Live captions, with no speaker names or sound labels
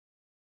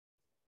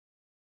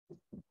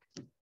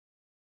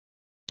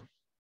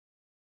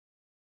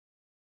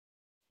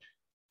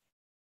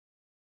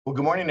Well,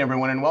 good morning,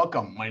 everyone, and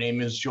welcome. My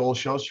name is Joel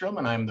Sjostrom,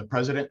 and I'm the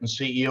president and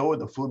CEO of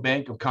the Food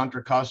Bank of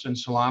Contra, Costa, and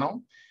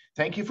Solano.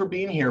 Thank you for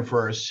being here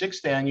for our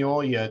 6th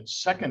annual, yet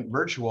second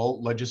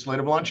virtual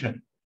legislative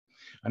luncheon.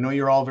 I know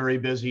you're all very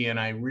busy, and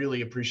I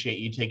really appreciate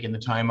you taking the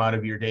time out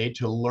of your day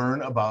to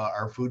learn about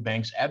our food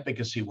bank's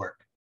advocacy work.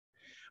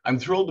 I'm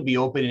thrilled to be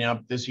opening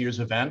up this year's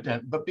event,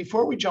 but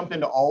before we jump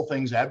into all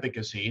things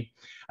advocacy,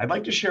 I'd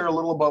like to share a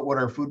little about what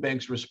our food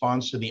bank's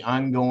response to the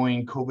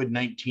ongoing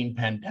COVID-19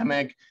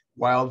 pandemic,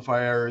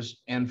 wildfires,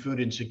 and food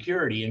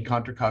insecurity in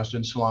Contra Costa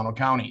and Solano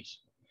counties.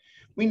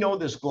 We know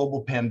this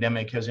global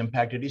pandemic has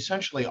impacted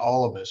essentially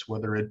all of us,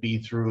 whether it be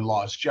through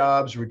lost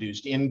jobs,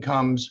 reduced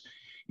incomes,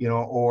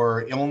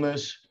 or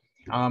illness,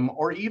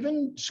 or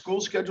even school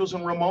schedules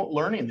and remote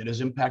learning that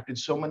has impacted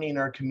so many in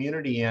our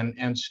community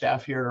and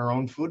staff here at our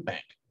own food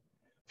bank.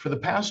 For the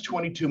past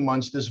 22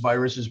 months, this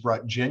virus has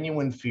brought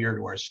genuine fear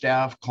to our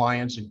staff,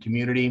 clients, and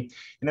community.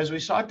 And as we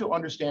sought to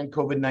understand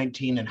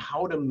COVID-19 and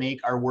how to make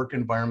our work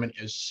environment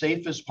as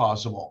safe as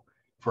possible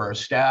for our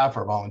staff,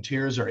 our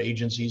volunteers, our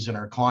agencies, and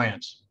our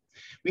clients,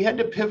 we had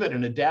to pivot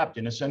and adapt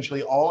in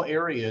essentially all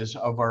areas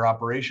of our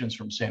operations,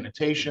 from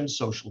sanitation,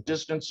 social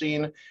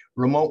distancing,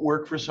 remote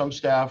work for some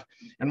staff,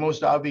 and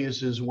most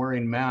obvious is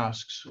wearing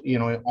masks,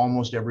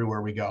 almost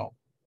everywhere we go.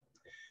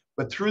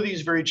 But through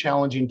these very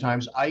challenging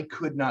times, I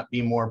could not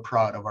be more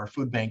proud of our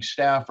food bank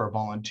staff, our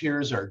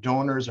volunteers, our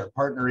donors, our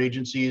partner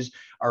agencies,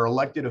 our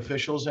elected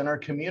officials, and our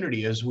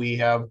community, as we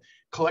have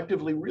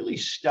collectively really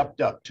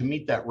stepped up to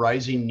meet that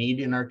rising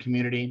need in our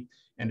community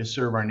and to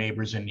serve our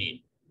neighbors in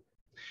need.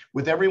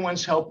 With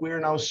everyone's help, we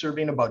are now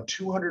serving about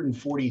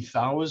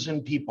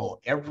 240,000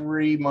 people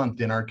every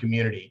month in our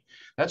community.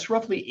 That's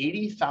roughly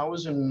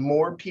 80,000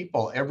 more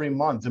people every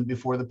month than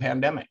before the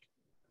pandemic.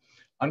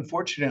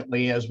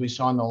 Unfortunately, as we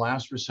saw in the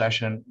last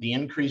recession, the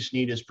increased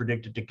need is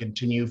predicted to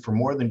continue for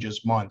more than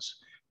just months,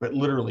 but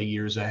literally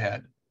years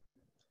ahead.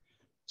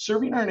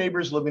 Serving our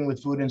neighbors living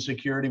with food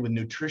insecurity with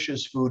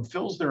nutritious food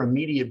fills their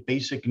immediate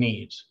basic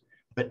needs,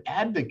 but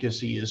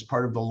advocacy is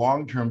part of the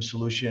long-term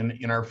solution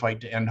in our fight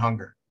to end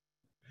hunger.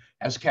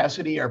 As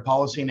Cassidie, our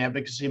policy and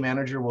advocacy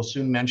manager, will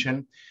soon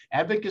mention,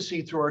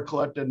 advocacy through our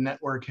collective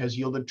network has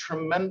yielded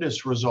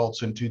tremendous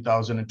results in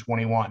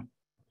 2021.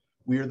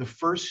 We are the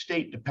first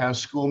state to pass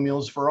school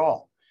meals for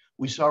all.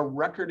 We saw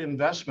record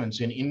investments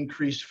in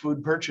increased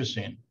food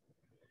purchasing.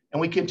 And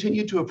we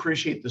continue to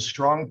appreciate the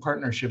strong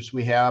partnerships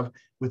we have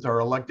with our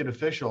elected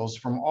officials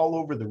from all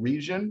over the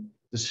region,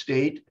 the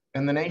state,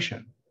 and the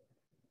nation.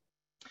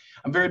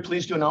 I'm very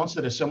pleased to announce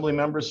that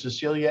Assemblymember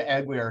Cecilia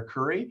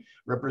Aguiar-Curry,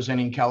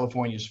 representing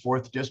California's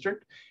 4th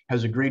District,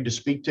 has agreed to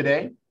speak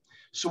today.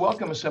 So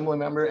welcome,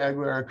 Assemblymember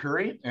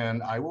Aguiar-Curry,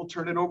 and I will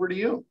turn it over to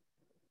you.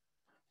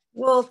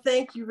 Well,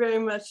 thank you very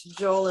much,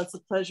 Joel. It's a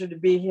pleasure to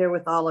be here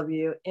with all of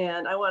you.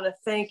 And I want to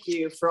thank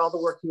you for all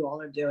the work you all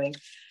are doing.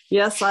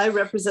 Yes, I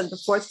represent the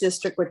 4th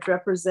District, which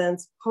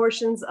represents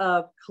portions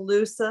of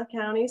Colusa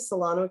County,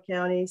 Solano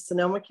County,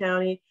 Sonoma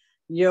County,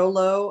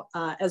 Yolo,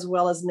 as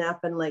well as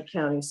Napa and Lake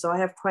County. So I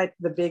have quite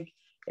the big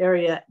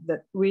area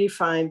that we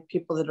find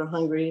people that are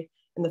hungry,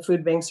 and the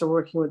food banks are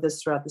working with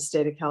us throughout the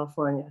state of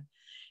California.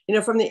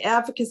 From the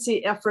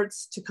advocacy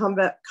efforts to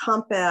combat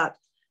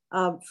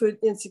food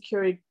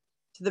insecurity,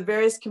 to the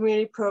various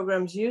community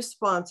programs you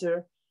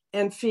sponsor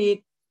and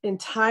feed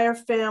entire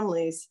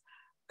families,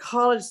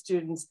 college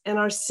students, and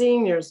our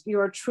seniors, you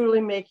are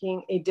truly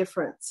making a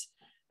difference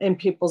in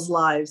people's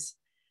lives.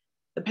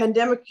 The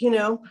pandemic,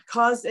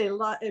 caused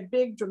a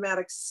big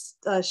dramatic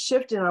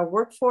shift in our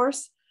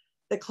workforce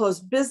that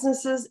closed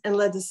businesses and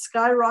led to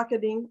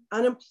skyrocketing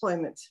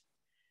unemployment.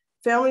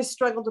 Families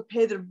struggled to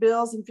pay their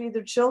bills and feed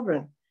their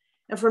children.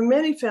 And for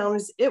many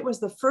families, it was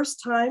the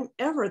first time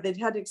ever they'd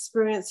had to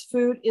experience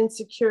food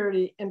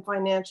insecurity and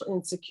financial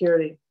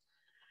insecurity.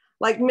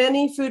 Like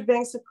many food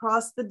banks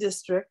across the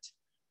district,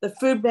 the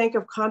Food Bank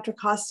of Contra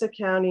Costa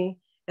County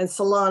and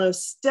Solano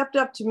stepped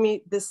up to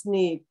meet this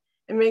need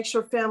and make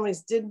sure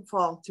families didn't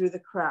fall through the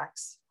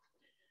cracks.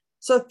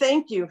 So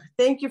thank you.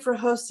 Thank you for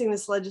hosting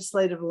this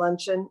legislative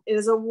luncheon. It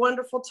is a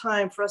wonderful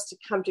time for us to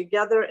come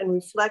together and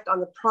reflect on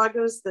the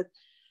progress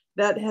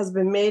that has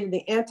been made in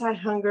the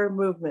anti-hunger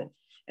movement,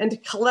 and to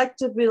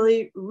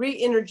collectively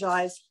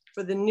re-energize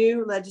for the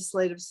new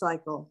legislative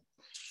cycle.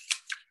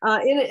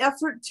 In an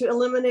effort to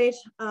eliminate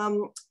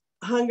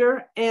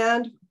hunger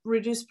and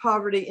reduce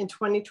poverty in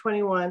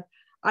 2021,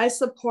 I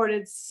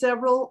supported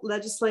several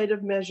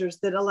legislative measures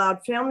that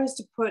allowed families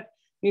to put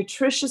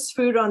nutritious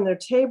food on their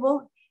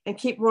table and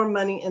keep more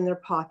money in their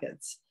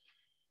pockets.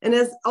 And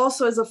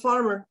also as a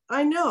farmer,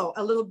 I know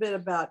a little bit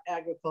about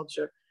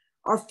agriculture.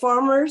 Our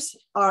farmers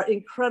are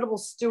incredible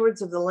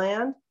stewards of the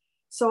land.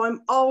 So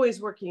I'm always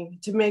working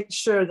to make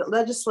sure that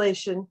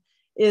legislation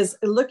is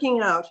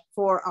looking out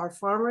for our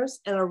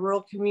farmers and our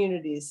rural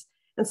communities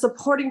and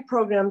supporting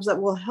programs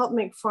that will help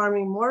make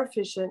farming more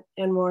efficient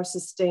and more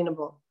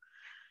sustainable.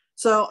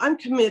 So I'm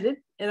committed,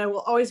 and I will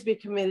always be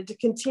committed to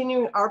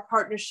continuing our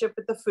partnership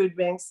with the food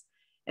banks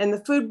and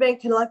the food bank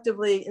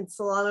collectively in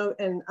Solano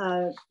and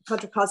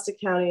Contra Costa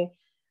County,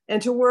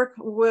 and to work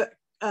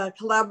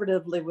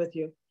collaboratively with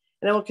you.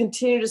 And I will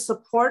continue to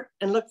support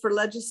and look for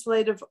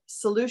legislative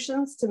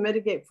solutions to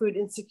mitigate food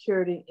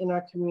insecurity in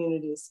our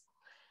communities.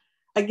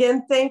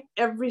 Again, thank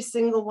every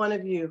single one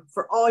of you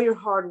for all your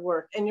hard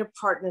work and your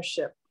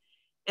partnership.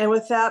 And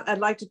with that, I'd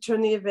like to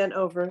turn the event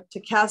over to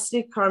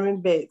Cassidie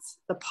Carmen Bates,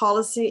 the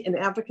Policy and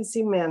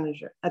Advocacy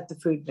Manager at the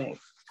Food Bank.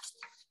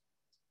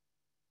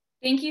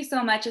 Thank you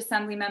so much,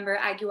 Assemblymember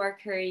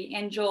Aguiar-Curry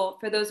and Joel,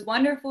 for those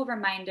wonderful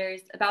reminders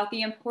about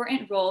the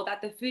important role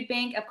that the Food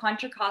Bank of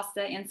Contra,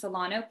 Costa, and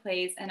Solano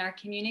plays in our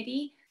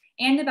community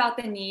and about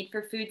the need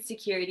for food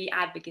security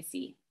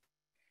advocacy.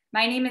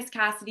 My name is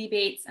Cassidie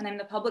Bates, and I'm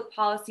the Public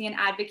Policy and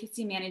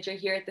Advocacy Manager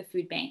here at the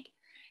Food Bank.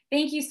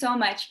 Thank you so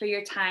much for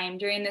your time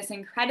during this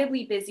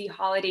incredibly busy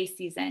holiday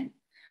season.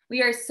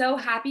 We are so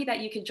happy that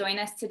you could join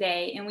us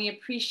today, and we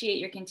appreciate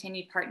your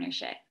continued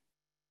partnership.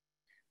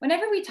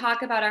 Whenever we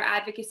talk about our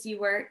advocacy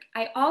work,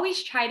 I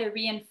always try to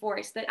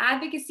reinforce that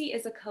advocacy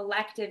is a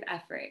collective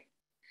effort.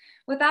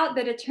 Without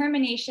the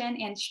determination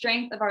and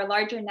strength of our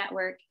larger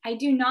network, I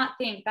do not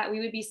think that we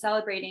would be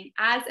celebrating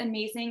as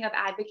amazing of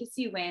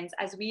advocacy wins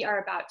as we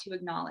are about to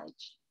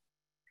acknowledge.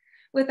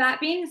 With that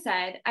being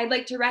said, I'd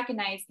like to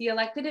recognize the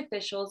elected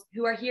officials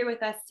who are here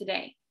with us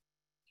today.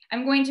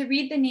 I'm going to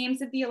read the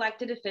names of the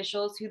elected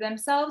officials who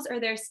themselves or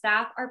their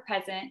staff are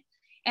present,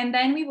 and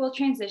then we will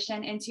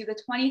transition into the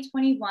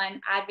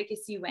 2021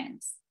 advocacy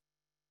wins.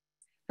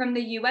 From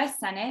the US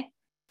Senate,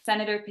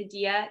 Senator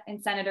Padilla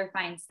and Senator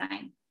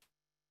Feinstein.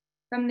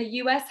 From the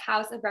US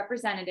House of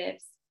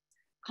Representatives,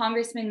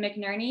 Congressman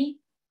McNerney,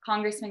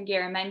 Congressman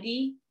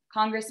Garamendi,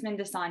 Congressman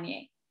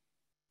DeSaulnier.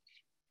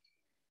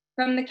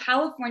 From the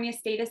California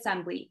State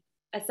Assembly,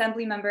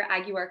 Assemblymember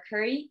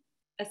Aguiar-Curry,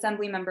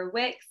 Assemblymember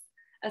Wicks,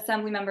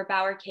 Assemblymember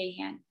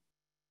Bauer-Cahan.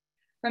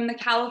 From the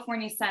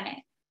California Senate,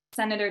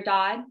 Senator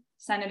Dodd,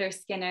 Senator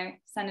Skinner,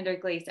 Senator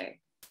Glazer.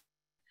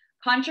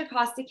 Contra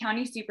Costa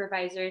County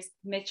Supervisors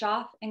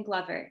Mitchoff and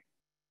Glover.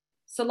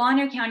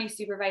 Solano County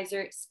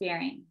Supervisor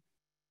Sparing.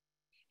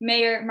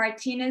 Mayor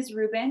Martinez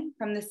Rubin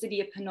from the City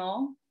of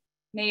Pinole,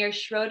 Mayor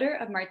Schroeder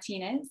of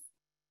Martinez,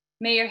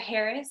 Mayor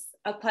Harris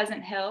of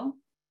Pleasant Hill,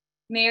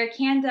 Mayor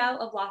Candell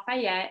of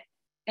Lafayette,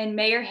 and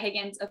Mayor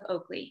Higgins of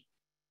Oakley.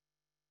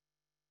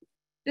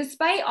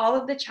 Despite all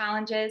of the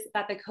challenges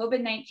that the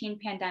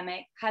COVID-19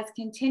 pandemic has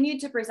continued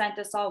to present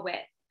us all with,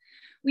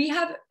 we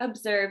have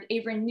observed a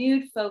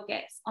renewed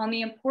focus on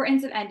the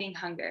importance of ending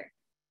hunger.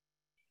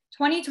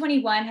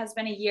 2021 has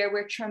been a year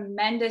where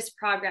tremendous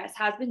progress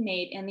has been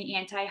made in the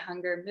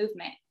anti-hunger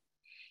movement.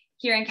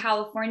 Here in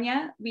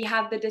California, we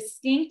have the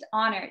distinct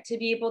honor to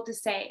be able to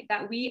say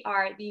that we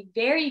are the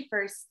very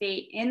first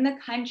state in the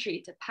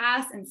country to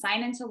pass and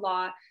sign into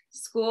law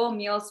school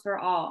meals for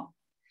all.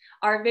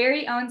 Our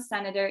very own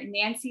Senator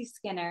Nancy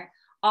Skinner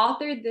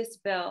authored this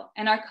bill,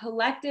 and our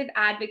collective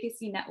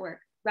advocacy network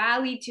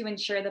rallied to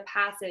ensure the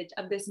passage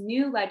of this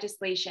new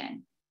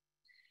legislation.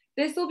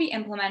 This will be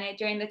implemented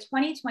during the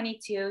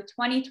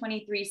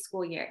 2022-2023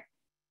 school year.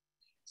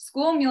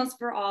 School Meals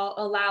for All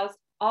allows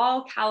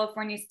all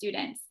California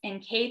students in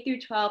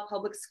K-12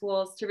 public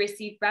schools to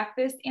receive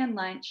breakfast and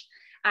lunch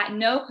at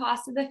no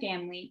cost to the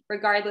family,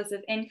 regardless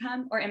of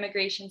income or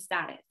immigration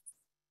status.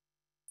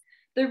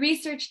 The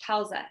research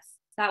tells us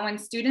that when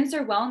students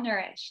are well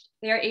nourished,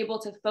 they are able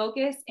to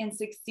focus and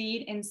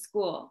succeed in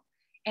school.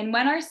 And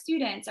when our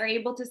students are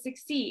able to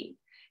succeed,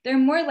 they're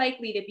more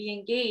likely to be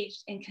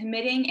engaged in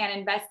committing and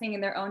investing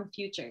in their own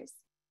futures.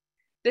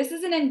 This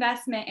is an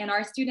investment in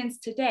our students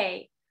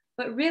today,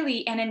 but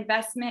really an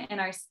investment in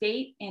our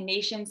state and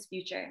nation's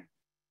future.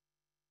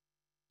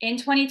 In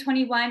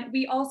 2021,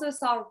 we also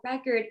saw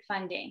record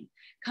funding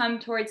come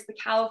towards the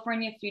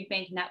California Food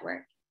Bank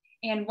Network.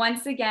 And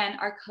once again,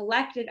 our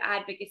collective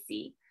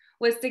advocacy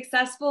was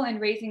successful in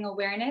raising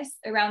awareness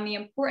around the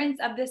importance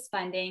of this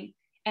funding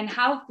and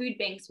how food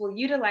banks will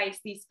utilize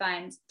these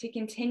funds to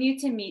continue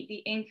to meet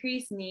the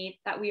increased need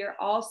that we are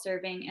all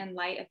serving in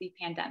light of the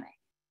pandemic.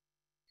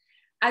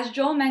 As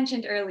Joel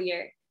mentioned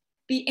earlier,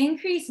 the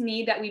increased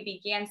need that we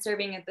began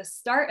serving at the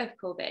start of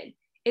COVID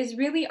is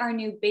really our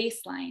new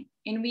baseline,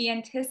 and we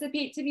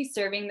anticipate to be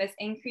serving this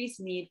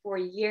increased need for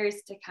years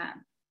to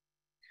come.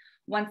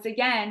 Once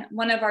again,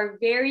 one of our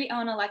very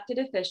own elected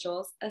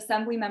officials,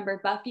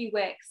 Assemblymember Buffy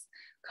Wicks,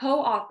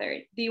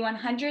 co-authored the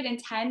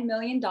 $110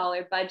 million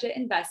budget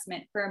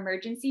investment for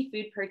emergency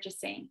food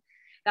purchasing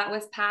that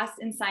was passed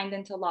and signed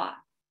into law.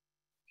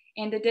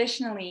 And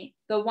additionally,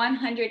 the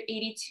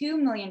 $182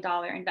 million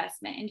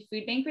investment in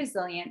food bank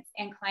resilience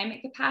and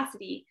climate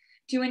capacity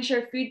to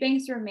ensure food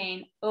banks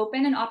remain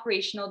open and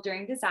operational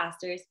during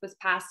disasters was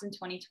passed in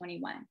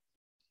 2021.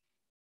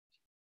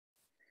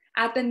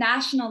 At the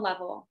national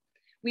level,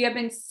 we have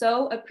been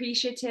so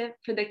appreciative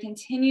for the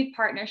continued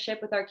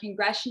partnership with our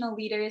congressional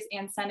leaders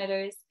and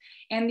senators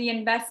and the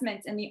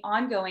investments in the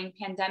ongoing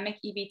pandemic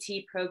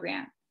EBT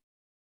program.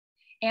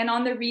 And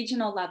on the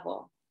regional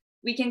level,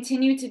 we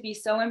continue to be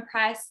so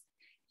impressed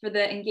for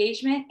the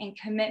engagement and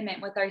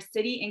commitment with our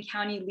city and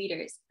county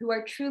leaders who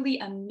are truly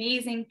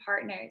amazing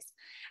partners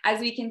as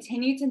we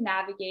continue to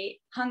navigate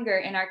hunger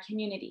in our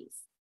communities.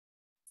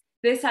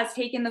 This has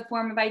taken the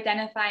form of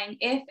identifying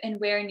if and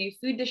where new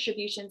food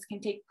distributions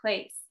can take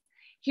place,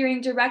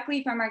 hearing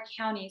directly from our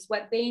counties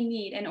what they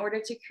need in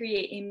order to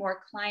create a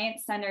more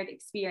client-centered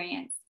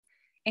experience,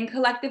 and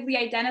collectively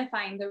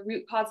identifying the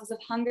root causes of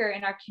hunger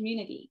in our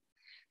community,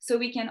 so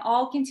we can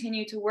all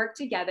continue to work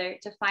together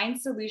to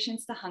find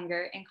solutions to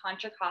hunger in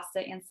Contra Costa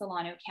and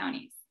Solano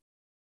counties.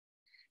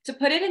 To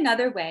put it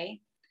another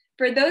way,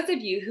 for those of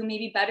you who may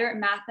be better at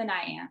math than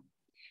I am,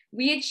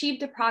 we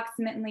achieved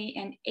approximately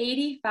an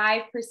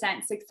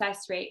 85%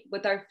 success rate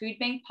with our food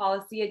bank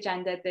policy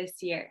agenda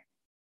this year.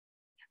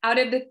 Out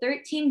of the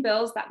 13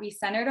 bills that we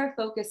centered our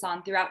focus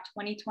on throughout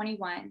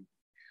 2021,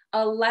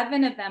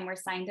 11 of them were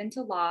signed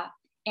into law,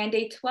 and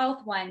a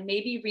 12th one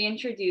may be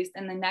reintroduced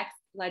in the next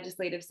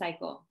legislative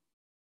cycle.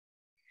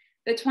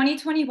 The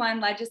 2021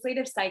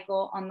 legislative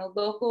cycle on the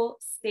local,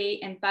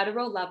 state, and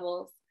federal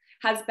levels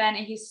has been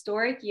a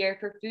historic year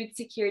for food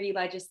security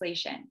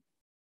legislation.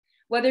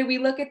 Whether we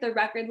look at the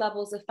record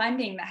levels of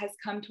funding that has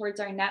come towards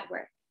our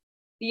network,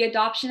 the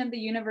adoption of the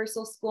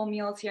universal school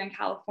meals here in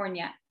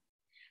California,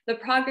 the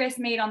progress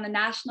made on the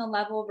national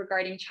level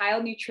regarding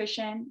child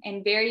nutrition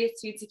and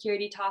various food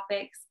security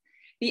topics,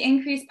 the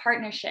increased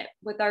partnership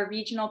with our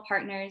regional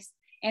partners,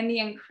 and the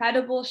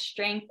incredible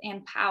strength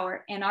and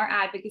power in our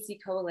advocacy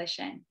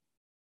coalition.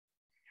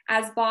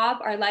 As Bob,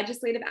 our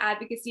legislative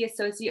advocacy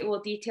associate,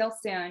 will detail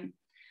soon,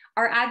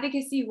 our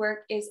advocacy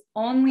work is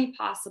only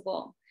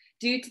possible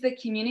due to the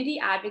community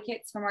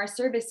advocates from our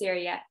service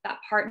area that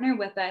partner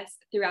with us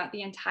throughout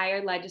the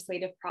entire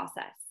legislative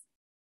process.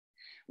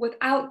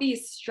 Without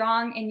these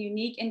strong and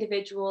unique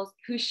individuals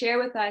who share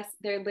with us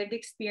their lived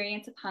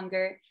experience of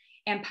hunger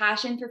and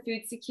passion for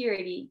food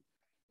security,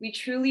 we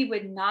truly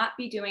would not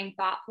be doing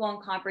thoughtful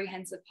and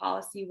comprehensive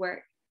policy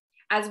work,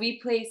 as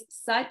we place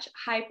such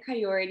high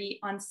priority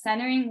on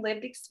centering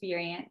lived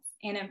experience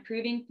and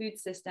improving food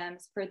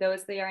systems for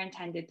those they are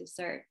intended to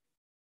serve.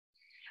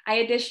 I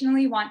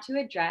additionally want to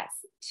address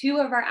two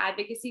of our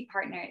advocacy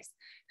partners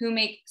who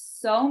make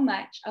so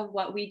much of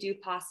what we do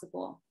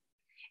possible,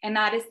 and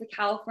that is the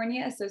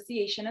California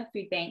Association of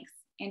Food Banks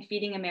and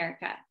Feeding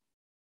America.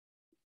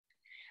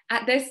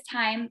 At this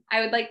time,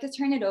 I would like to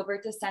turn it over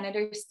to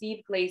Senator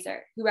Steve Glazer,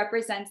 who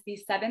represents the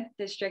 7th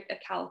District of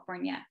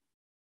California.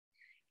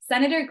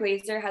 Senator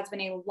Glazer has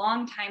been a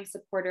longtime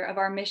supporter of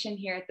our mission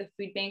here at the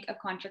Food Bank of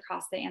Contra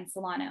Costa and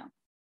Solano.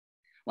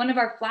 One of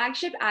our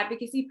flagship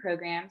advocacy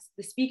programs,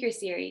 the Speaker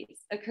Series,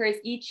 occurs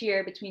each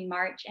year between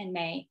March and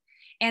May,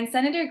 and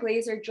Senator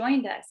Glazer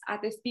joined us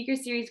at the Speaker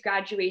Series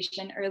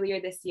graduation earlier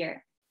this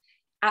year,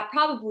 at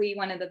probably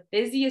one of the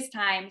busiest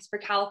times for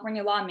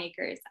California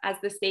lawmakers as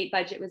the state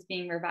budget was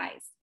being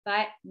revised.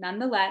 But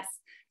nonetheless,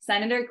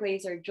 Senator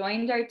Glazer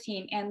joined our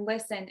team and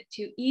listened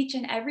to each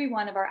and every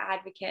one of our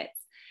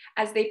advocates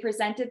as they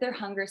presented their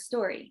hunger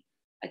story,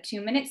 a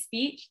 2-minute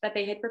speech that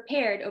they had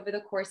prepared over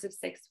the course of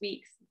 6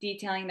 weeks,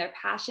 detailing their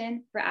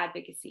passion for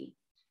advocacy.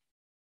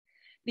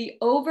 The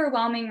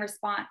overwhelming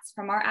response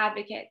from our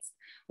advocates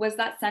was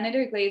that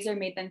Senator Glazer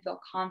made them feel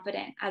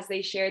confident as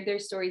they shared their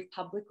stories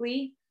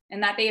publicly,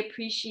 and that they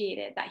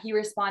appreciated that he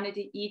responded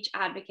to each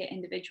advocate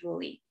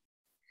individually.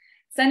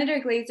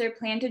 Senator Glazer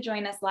planned to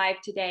join us live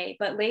today,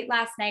 but late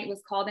last night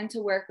was called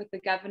into work with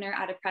the governor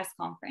at a press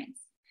conference.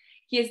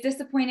 He is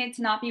disappointed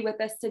to not be with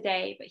us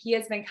today, but he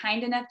has been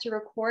kind enough to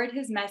record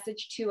his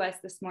message to us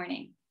this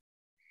morning.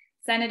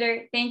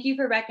 Senator, thank you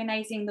for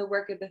recognizing the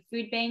work of the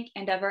food bank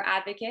and of our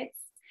advocates.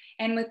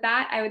 And with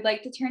that, I would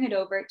like to turn it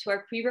over to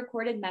our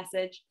pre-recorded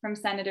message from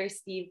Senator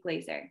Steve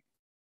Glazer.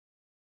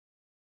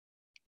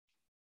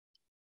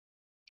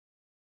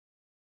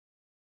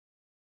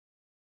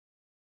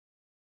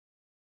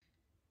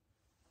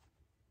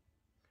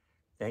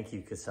 Thank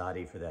you,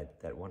 Cassidie, for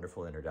that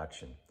wonderful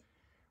introduction.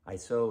 I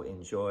so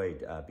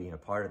enjoyed being a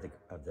part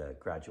of the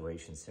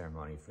graduation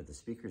ceremony for the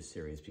Speakers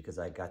Series because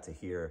I got to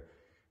hear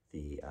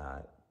the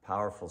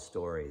powerful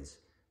stories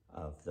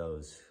of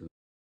those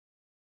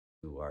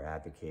who are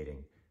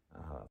advocating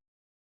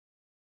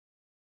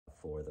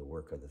for the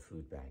work of the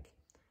food bank.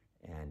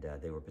 And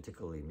they were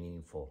particularly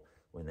meaningful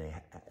when they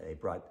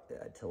brought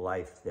to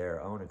life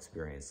their own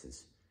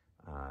experiences,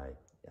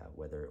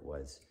 whether it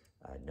was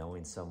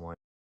knowing someone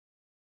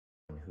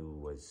who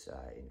was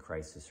in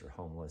crisis or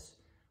homeless,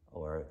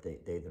 or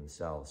they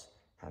themselves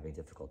having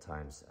difficult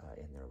times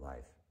in their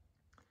life.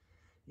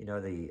 You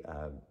know,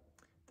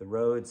 the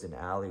roads and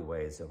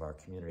alleyways of our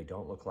community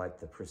don't look like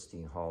the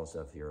pristine halls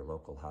of your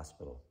local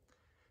hospital,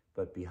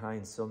 but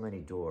behind so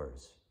many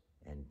doors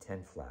and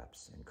tent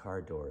flaps and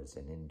car doors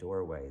and in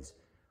doorways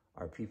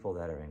are people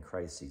that are in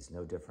crises,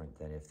 no different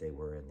than if they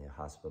were in the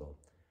hospital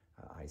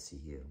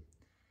ICU.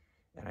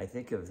 And I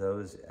think of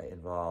those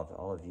involved,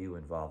 all of you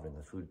involved in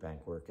the food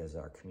bank work as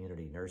our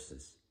community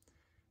nurses.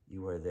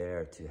 You are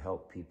there to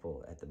help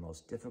people at the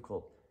most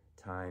difficult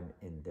time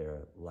in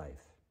their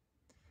life.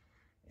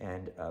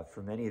 And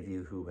for many of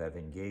you who have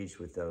engaged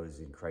with those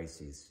in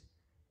crises,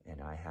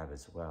 and I have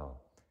as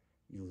well,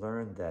 you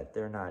learn that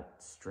they're not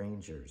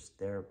strangers.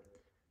 They're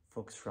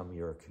folks from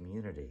your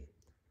community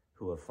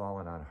who have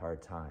fallen on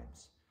hard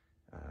times.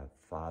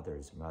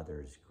 fathers,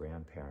 mothers,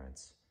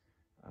 grandparents,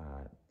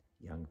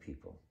 young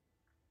people.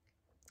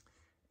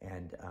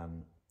 And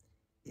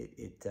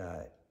it's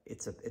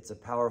a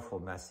powerful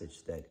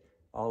message that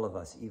all of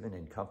us, even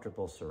in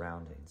comfortable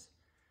surroundings,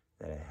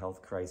 that a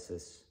health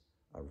crisis,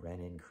 a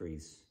rent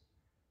increase,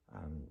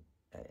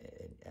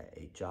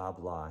 a job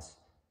loss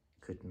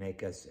could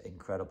make us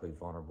incredibly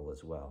vulnerable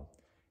as well.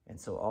 And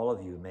so all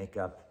of you make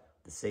up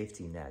the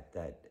safety net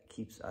that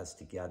keeps us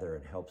together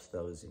and helps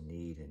those in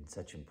need in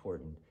such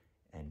important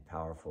and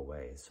powerful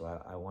ways.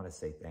 So I want to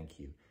say thank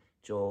you.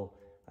 Joel,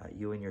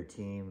 you and your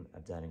team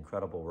have done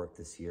incredible work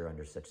this year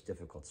under such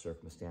difficult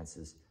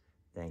circumstances.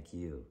 Thank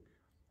you.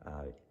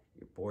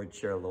 Your board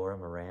chair, Laura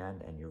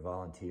Moran, and your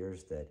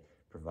volunteers that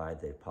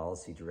provide the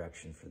policy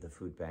direction for the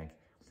food bank,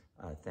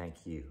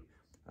 thank you.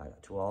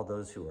 To all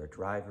those who are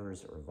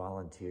drivers or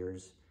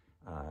volunteers,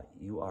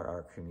 you are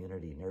our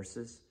community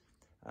nurses.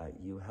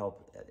 You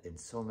help in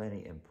so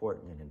many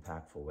important and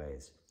impactful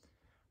ways.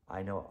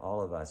 I know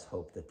all of us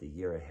hope that the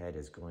year ahead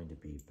is going to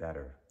be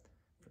better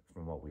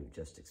from what we've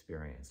just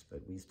experienced,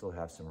 but we still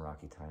have some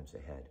rocky times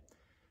ahead.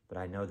 But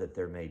I know that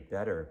they're made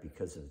better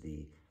because of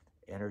the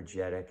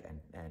energetic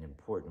and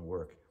important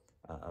work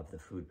of the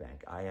food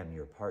bank. I am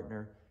your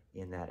partner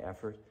in that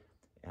effort,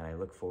 and I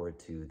look forward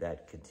to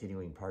that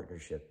continuing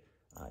partnership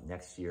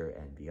next year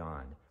and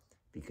beyond,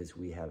 because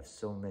we have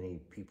so many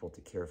people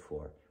to care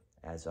for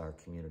as our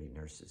community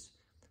nurses.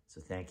 So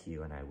thank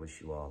you, and I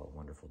wish you all a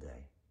wonderful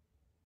day.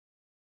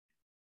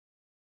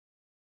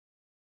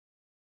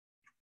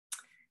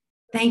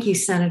 Thank you,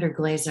 Senator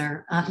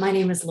Glazer. My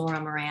name is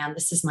Laura Moran.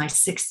 This is my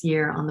 6th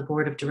year on the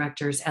board of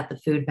directors at the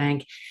food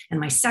bank and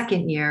my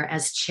 2nd year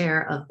as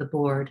chair of the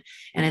board.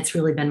 And it's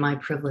really been my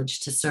privilege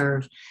to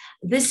serve.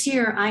 This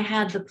year, I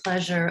had the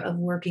pleasure of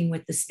working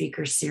with the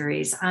speaker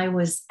series. I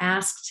was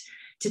asked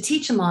to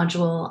teach a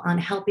module on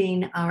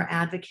helping our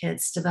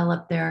advocates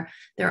develop their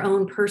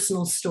own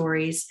personal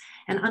stories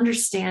and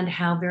understand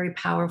how very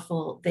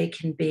powerful they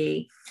can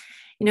be.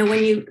 You know,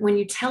 when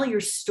you tell your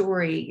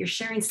story, you're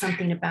sharing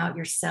something about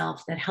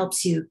yourself that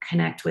helps you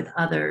connect with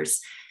others.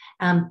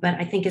 But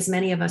I think, as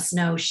many of us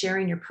know,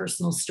 sharing your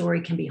personal story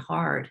can be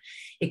hard.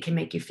 It can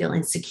make you feel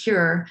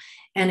insecure.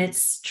 And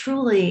it's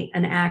truly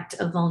an act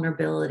of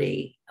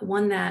vulnerability,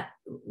 one that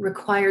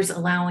requires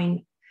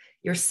allowing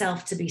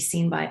yourself to be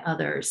seen by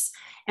others.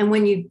 And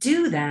when you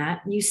do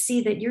that, you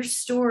see that your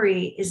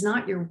story is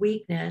not your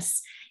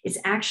weakness, it's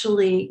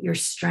actually your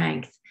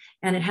strength.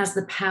 And it has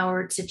the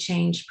power to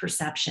change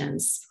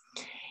perceptions.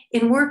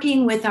 In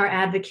working with our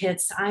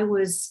advocates, I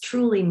was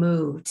truly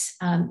moved,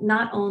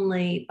 not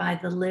only by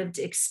the lived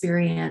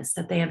experience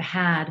that they have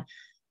had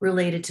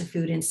related to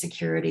food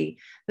insecurity,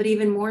 but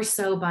even more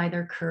so by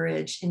their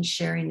courage in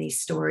sharing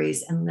these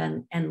stories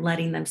and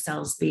letting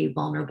themselves be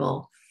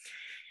vulnerable.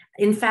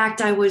 In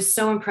fact, I was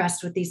so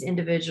impressed with these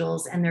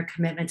individuals and their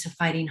commitment to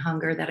fighting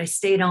hunger that I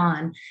stayed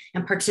on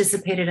and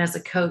participated as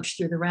a coach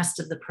through the rest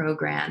of the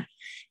program.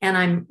 And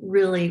I'm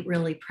really,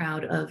 really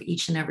proud of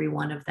each and every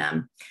one of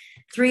them.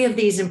 3 of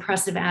these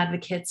impressive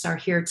advocates are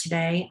here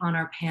today on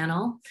our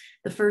panel.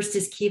 The first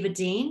is Keva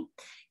Dean.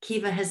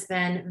 Keva has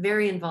been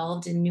very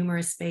involved in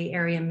numerous Bay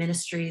Area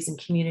ministries and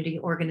community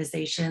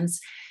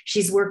organizations.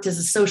 She's worked as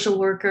a social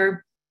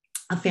worker,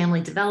 a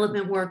family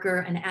development worker,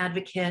 an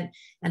advocate,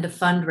 and a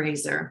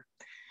fundraiser.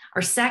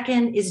 Our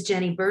second is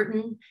Jenny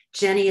Berten.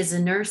 Jenny is a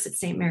nurse at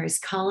St. Mary's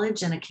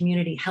College and a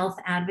community health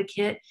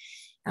advocate.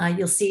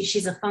 You'll see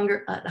she's a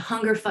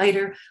hunger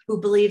fighter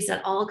who believes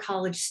that all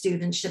college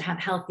students should have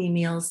healthy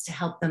meals to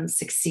help them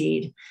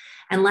succeed.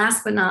 And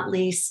last but not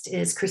least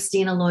is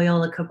Christina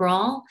Loyola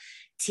Cabral.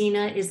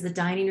 Tina is the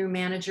dining room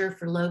manager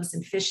for Loaves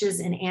and Fishes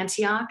in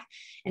Antioch,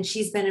 and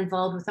she's been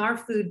involved with our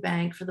food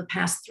bank for the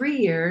past 3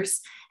 years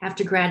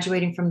after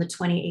graduating from the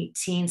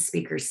 2018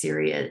 speaker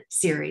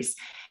series.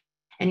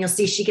 And you'll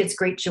see she gets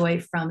great joy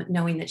from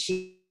knowing that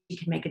she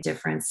can make a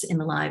difference in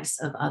the lives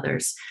of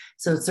others.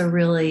 So it's a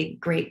really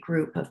great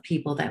group of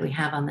people that we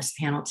have on this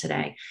panel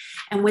today.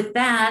 And with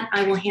that,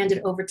 I will hand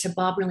it over to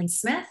Bob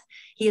Rilling-Smith.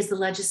 He is the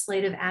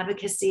Legislative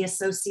Advocacy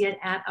Associate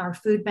at our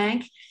food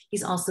bank.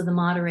 He's also the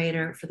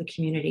moderator for the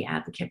Community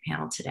Advocate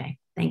panel today.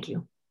 Thank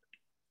you.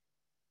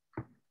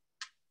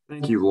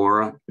 Thank you,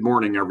 Laura. Good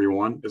morning,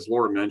 everyone. As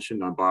Laura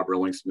mentioned, I'm Bob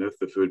Rilling-Smith,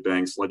 the food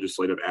bank's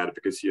Legislative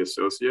Advocacy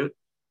Associate.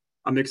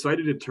 I'm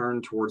excited to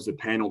turn towards the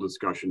panel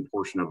discussion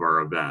portion of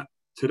our event.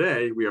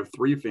 Today, we have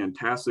 3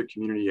 fantastic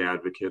community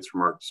advocates from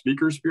our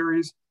speaker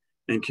series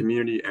and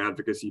community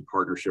advocacy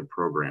partnership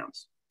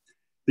programs.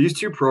 These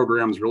 2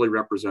 programs really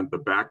represent the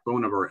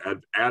backbone of our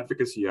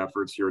advocacy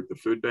efforts here at the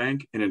food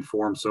bank and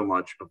inform so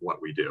much of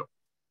what we do.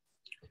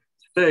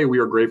 Today, we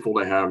are grateful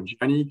to have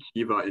Jenny,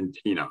 Keva, and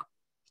Tina.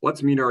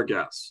 Let's meet our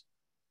guests.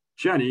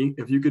 Jenny,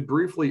 if you could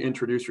briefly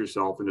introduce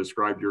yourself and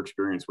describe your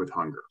experience with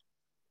hunger.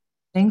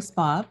 Thanks,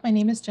 Bob. My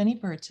name is Jenny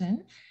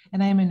Berten,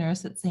 and I am a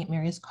nurse at St.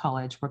 Mary's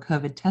College, where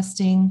COVID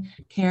testing,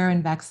 care,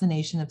 and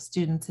vaccination of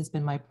students has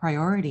been my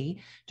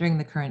priority during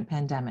the current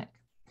pandemic.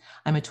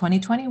 I'm a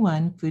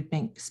 2021 Food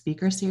Bank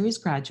Speaker Series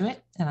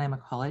graduate, and I'm a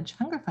college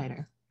hunger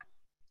fighter.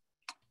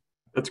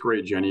 That's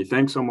great, Jenny.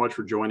 Thanks so much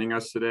for joining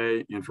us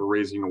today and for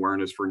raising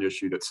awareness for an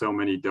issue that so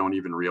many don't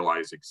even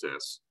realize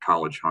exists,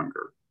 college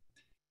hunger.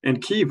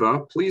 And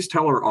Keva, please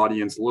tell our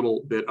audience a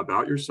little bit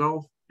about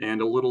yourself and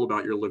a little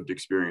about your lived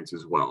experience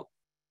as well.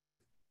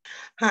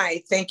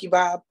 Hi, thank you,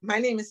 Bob. My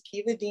name is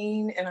Keva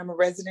Dean, and I'm a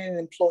resident and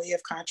employee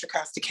of Contra,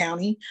 Costa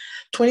County.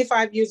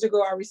 25 years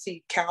ago, I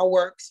received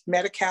CalWorks,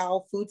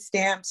 Medi-Cal, food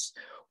stamps,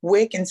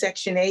 WIC, and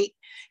Section 8.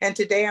 And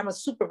today I'm a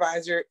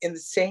supervisor in the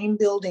same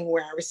building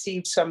where I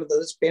received some of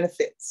those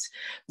benefits.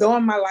 Though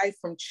in my life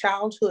from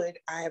childhood,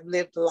 I have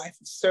lived a life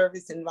of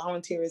service and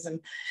volunteerism.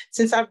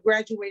 Since I've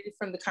graduated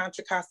from the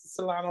Contra Costa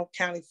Solano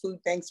County Food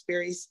Bank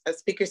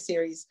Speaker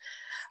Series,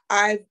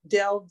 I've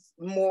delved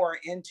more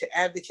into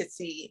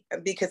advocacy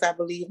because I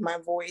believe my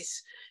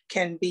voice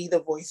can be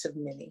the voice of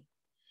many.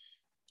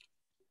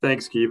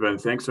 Thanks, Keva,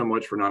 and thanks so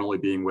much for not only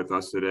being with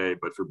us today,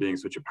 but for being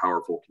such a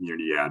powerful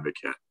community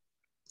advocate.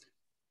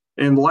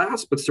 And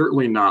last, but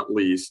certainly not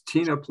least,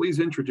 Tina, please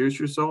introduce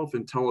yourself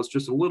and tell us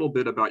just a little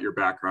bit about your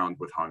background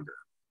with hunger.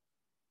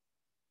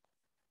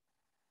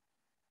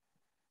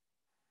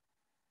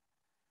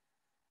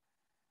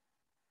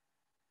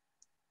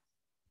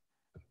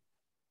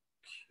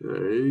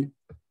 Okay,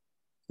 I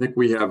think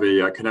we have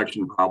a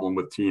connection problem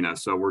with Tina,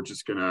 so we're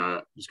just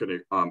gonna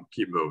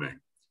keep moving.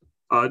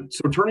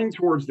 So turning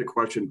towards the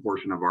question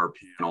portion of our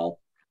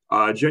panel,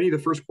 Jenny, the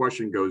first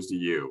question goes to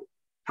you.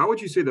 How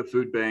would you say the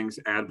food bank's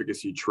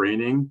advocacy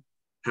training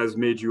has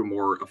made you a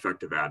more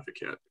effective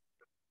advocate?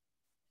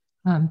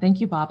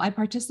 Thank you, Bob. I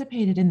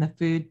participated in the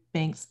Food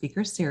Bank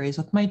Speaker Series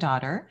with my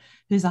daughter,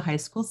 who's a high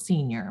school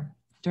senior.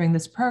 During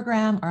this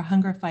program, our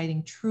hunger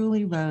fighting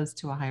truly rose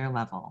to a higher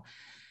level.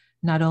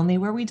 Not only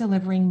were we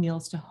delivering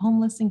meals to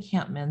homeless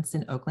encampments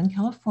in Oakland,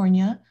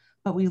 California,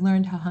 but we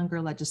learned how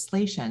hunger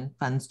legislation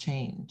funds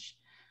change.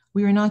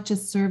 We were not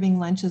just serving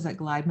lunches at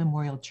Glide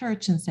Memorial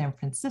Church in San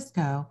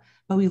Francisco,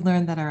 but we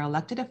learned that our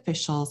elected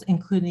officials,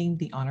 including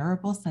the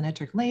Honorable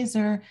Senator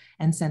Glazer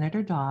and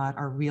Senator Dodd,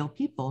 are real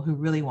people who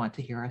really want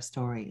to hear our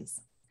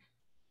stories.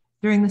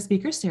 During the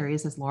speaker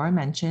series, as Laura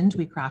mentioned,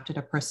 we crafted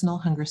a personal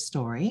hunger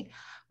story,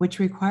 which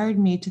required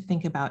me to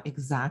think about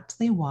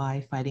exactly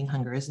why fighting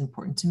hunger is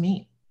important to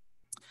me.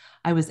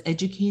 I was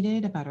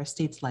educated about our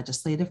state's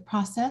legislative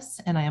process,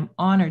 and I am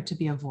honored to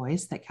be a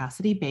voice that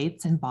Cassidie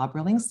Bates and Bob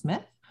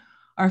Rilling-Smith,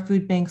 our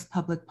food bank's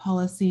public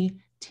policy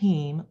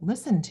team,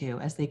 listen to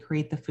as they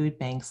create the food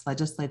bank's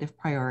legislative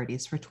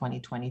priorities for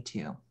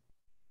 2022.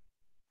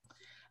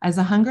 As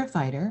a hunger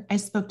fighter, I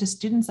spoke to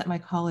students at my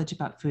college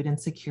about food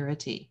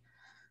insecurity.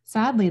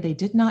 Sadly, they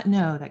did not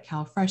know that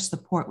CalFresh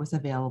support was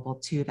available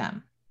to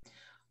them.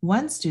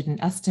 One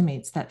student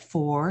estimates that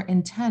 4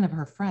 in 10 of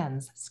her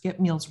friends skip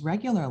meals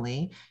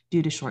regularly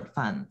due to short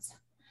funds.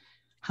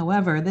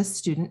 However, this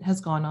student has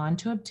gone on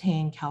to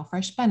obtain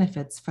CalFresh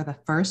benefits for the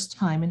first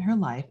time in her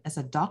life as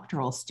a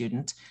doctoral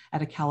student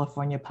at a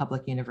California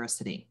public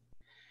university.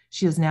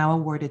 She is now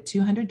awarded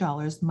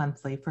 $200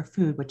 monthly for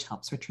food, which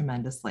helps her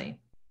tremendously.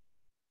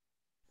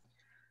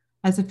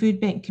 As a food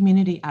bank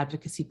community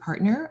advocacy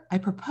partner, I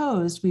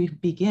proposed we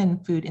begin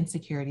food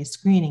insecurity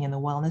screening in the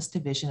wellness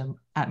division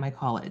at my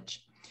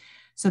college.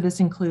 So this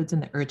includes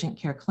in the urgent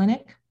care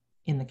clinic,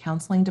 in the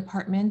counseling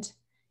department,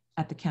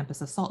 at the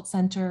campus assault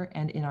center,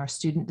 and in our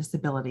student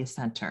disability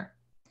center.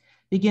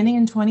 Beginning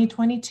in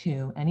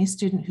 2022, any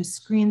student who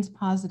screens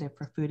positive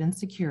for food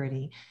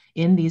insecurity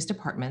in these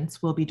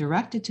departments will be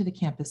directed to the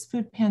campus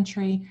food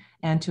pantry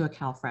and to a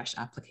CalFresh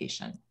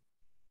application.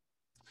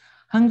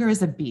 Hunger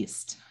is a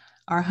beast.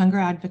 Our hunger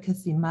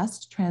advocacy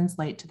must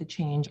translate to the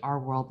change our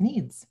world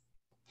needs.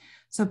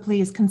 So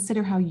please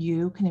consider how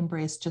you can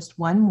embrace just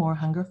one more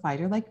hunger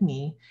fighter like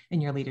me in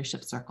your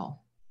leadership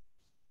circle.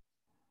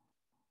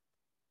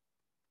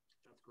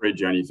 Great,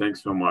 Jenny.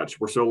 Thanks so much.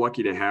 We're so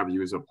lucky to have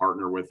you as a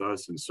partner with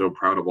us and so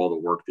proud of all the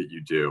work that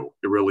you do.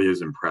 It really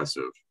is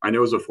impressive. I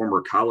know as a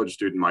former college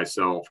student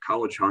myself,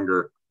 college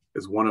hunger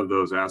is one of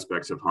those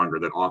aspects of hunger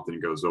that often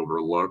goes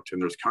overlooked.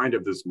 And there's kind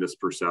of this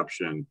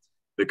misperception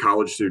that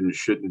college students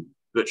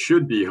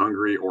should be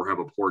hungry or have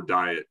a poor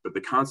diet, but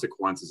the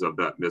consequences of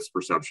that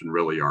misperception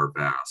really are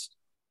vast.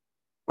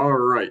 All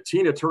right,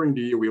 Tina, turning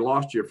to you. We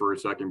lost you for a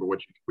second, but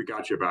we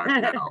got you back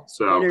now.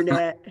 So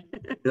Internet.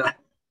 Yeah.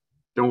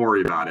 Don't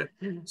worry about it.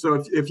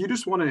 So if you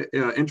just want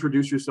to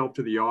introduce yourself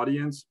to the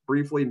audience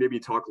briefly, maybe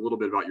talk a little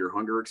bit about your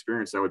hunger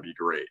experience, that would be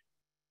great.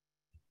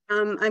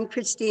 I'm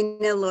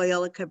Christina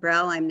Loyola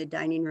Cabral. I'm the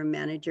dining room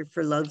manager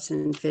for Loaves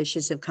and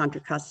Fishes of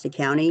Contra Costa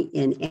County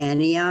in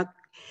Antioch.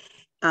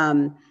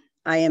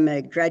 I am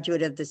a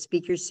graduate of the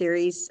speaker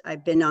series.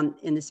 I've been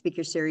in the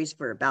speaker series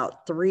for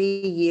about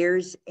 3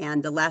 years,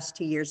 and the last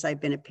 2 years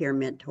I've been a peer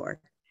mentor.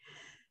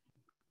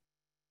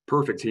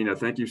 Perfect, Tina.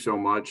 Thank you so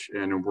much.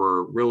 And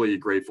we're really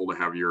grateful to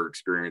have your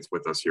experience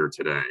with us here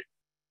today.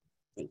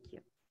 Thank you.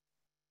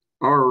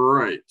 All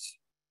right.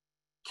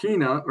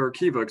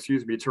 Keva,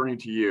 excuse me, turning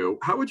to you.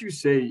 How would you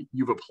say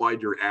you've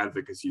applied your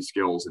advocacy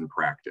skills in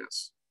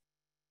practice?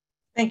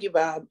 Thank you,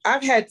 Bob.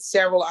 I've had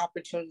several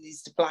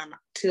opportunities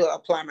to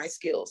apply my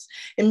skills.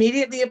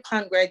 Immediately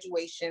upon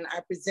graduation, I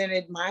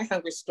presented my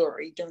hunger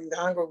story during the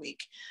Hunger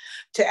Week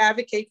to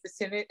advocate for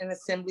Senate and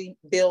Assembly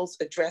bills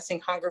addressing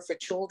hunger for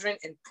children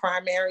in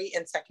primary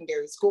and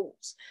secondary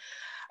schools.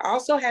 I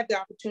also had the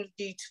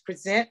opportunity to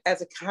present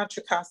as a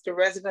Contra Costa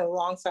resident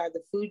alongside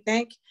the food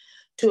bank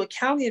to a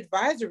county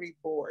advisory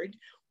board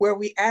where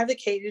we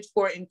advocated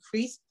for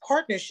increased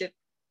partnership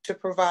to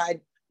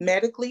provide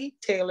medically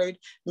tailored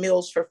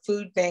meals for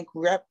food bank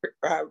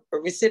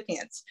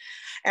recipients.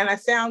 And I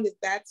found that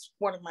that's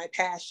one of my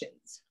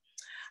passions.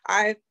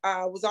 I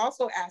was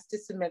also asked to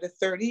submit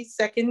a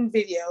 30-second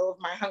video of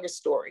my hunger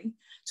story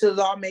to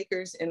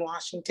lawmakers in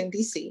Washington,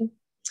 D.C.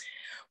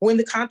 When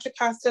the Contra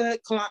Costa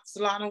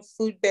Solano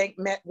Food Bank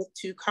met with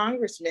 2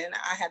 congressmen,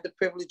 I had the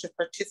privilege of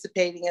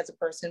participating as a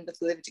person with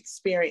lived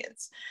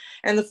experience.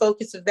 And the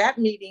focus of that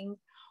meeting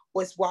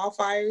was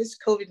wildfires,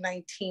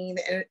 COVID-19,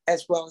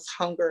 as well as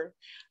hunger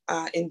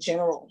in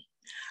general.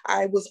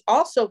 I was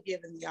also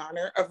given the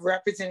honor of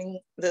representing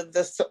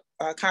the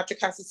Contra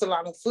Costa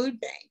Solano Food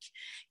Bank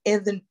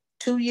in the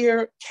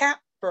 2-year CAP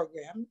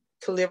program,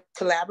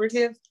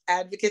 Collaborative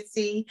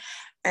Advocacy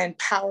and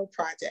Power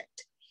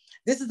Project.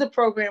 This is a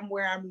program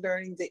where I'm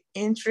learning the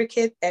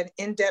intricate and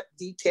in-depth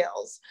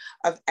details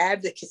of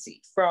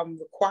advocacy, from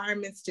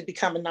requirements to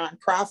become a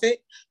nonprofit,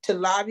 to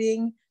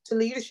lobbying, to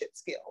leadership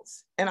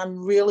skills. And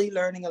I'm really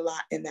learning a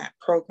lot in that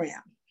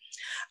program.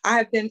 I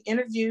have been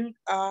interviewed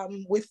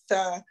with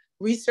a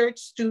research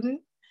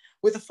student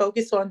with a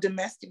focus on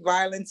domestic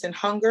violence and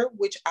hunger,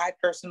 which I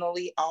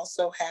personally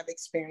also have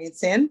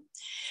experience in.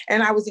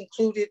 And I was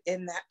included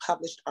in that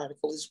published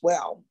article as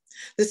well.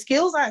 The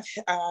skills that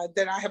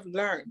I have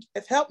learned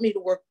have helped me to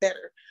work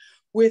better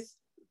with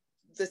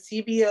the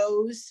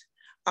CBOs,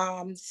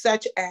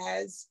 such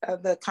as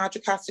the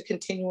Contra Costa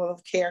Continuum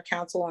of Care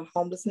Council on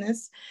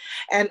Homelessness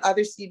and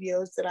other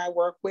CBOs that I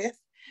work with,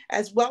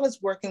 as well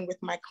as working with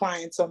my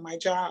clients on my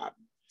job.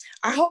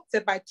 I hope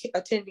that by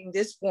attending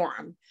this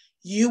forum,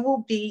 you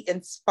will be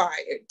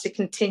inspired to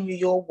continue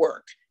your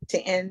work to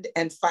end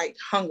and fight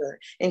hunger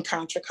in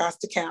Contra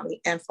Costa County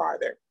and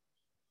farther.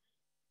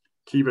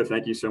 Keva,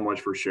 thank you so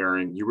much for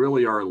sharing. You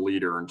really are a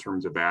leader in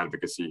terms of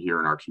advocacy here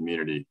in our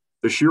community.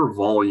 The sheer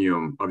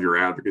volume of your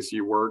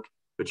advocacy work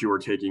that you are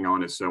taking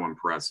on is so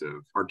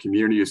impressive. Our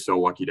community is so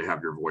lucky to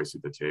have your voice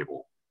at the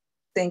table.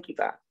 Thank you,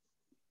 Bob.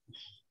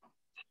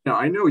 Now,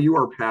 I know you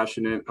are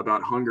passionate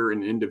about hunger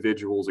and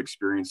individuals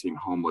experiencing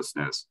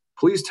homelessness.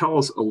 Please tell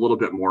us a little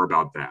bit more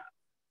about that.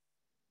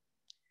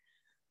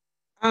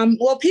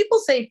 Well, people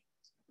say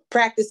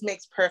practice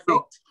makes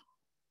perfect.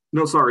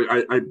 No, sorry,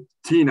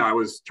 Tina, I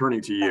was turning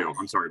to you.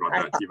 I'm sorry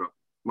about that, Keva.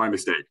 My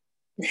mistake.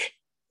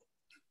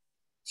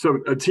 So,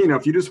 Tina,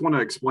 if you just want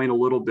to explain a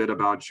little bit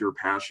about your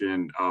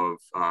passion of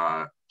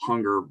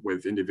hunger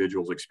with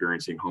individuals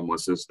experiencing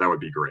homelessness, that would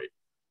be great.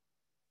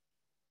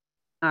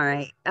 All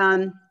right.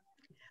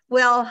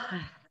 Well,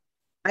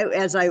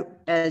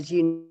 as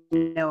you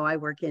know, I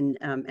work in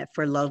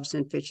for Loaves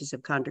and Fishes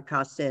of Contra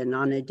Costa, and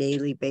on a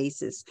daily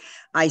basis,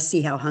 I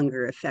see how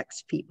hunger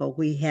affects people.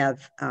 We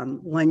have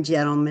one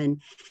gentleman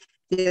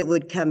that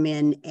would come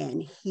in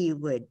and he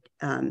would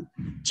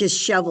just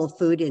shovel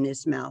food in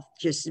his mouth.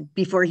 Just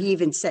before he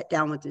even sat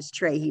down with his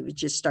tray, he would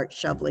just start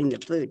shoveling the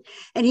food.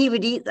 And he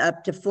would eat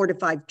up to 4 to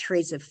 5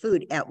 trays of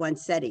food at one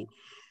setting,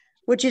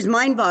 which is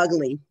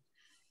mind-boggling.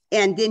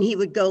 And then he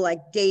would go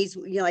like days,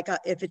 you know, like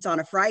if it's on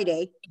a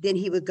Friday, then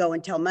he would go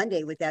until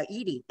Monday without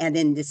eating. And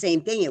then the same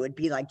thing, it would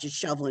be like just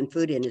shoveling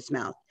food in his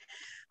mouth.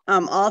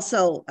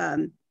 Also,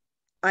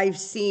 I've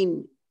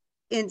seen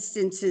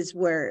instances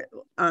where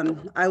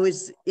I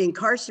was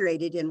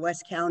incarcerated in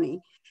West County,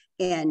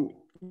 and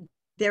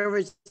there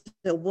was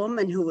a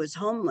woman who was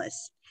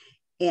homeless.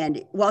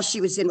 And while she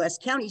was in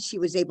West County, she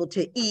was able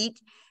to eat,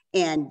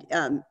 and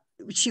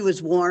she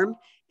was warm.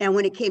 And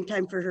when it came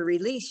time for her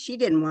release, she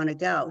didn't want to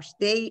go.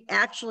 They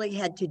actually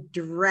had to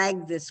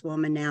drag this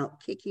woman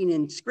out, kicking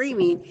and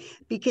screaming,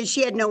 because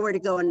she had nowhere to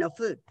go and no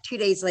food. 2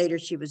 days later,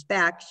 she was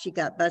back. She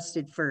got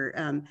busted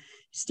for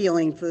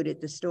stealing food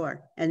at the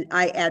store. And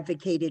I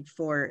advocated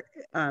for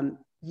a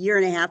year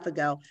and a half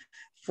ago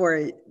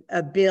for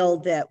a bill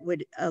that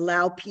would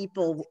allow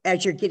people,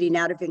 as you're getting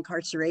out of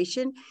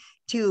incarceration,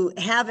 to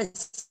have a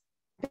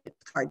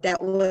card.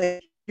 That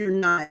way you're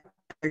not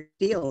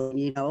deal,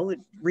 you know,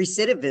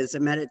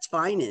 recidivism at its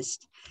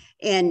finest.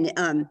 And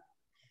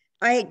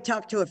I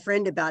talked to a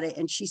friend about it,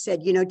 and she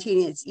said, you know,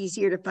 Tina, it's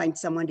easier to find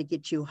someone to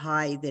get you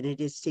high than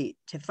it is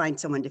to find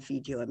someone to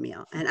feed you a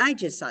meal. And I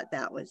just thought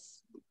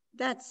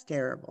that's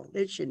terrible.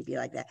 It shouldn't be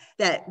like that.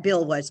 That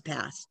bill was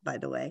passed, by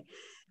the way.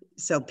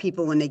 So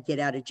people, when they get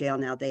out of jail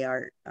now, they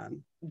are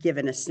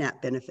given a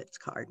SNAP benefits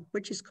card,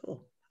 which is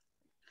cool.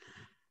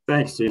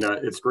 Thanks, Tina.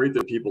 It's great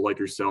that people like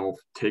yourself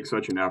take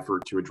such an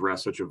effort to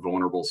address such a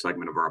vulnerable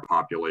segment of our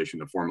population,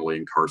 the formerly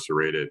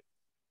incarcerated.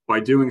 By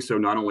doing so,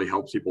 not only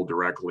helps people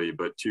directly,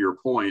 but to your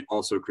point,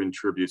 also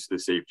contributes to the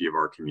safety of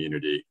our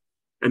community.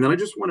 And then I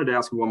just wanted to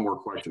ask one more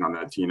question on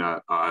that,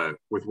 Tina,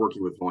 with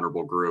working with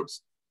vulnerable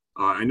groups.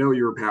 I know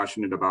you're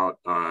passionate about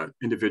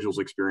individuals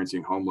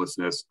experiencing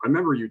homelessness. I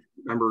remember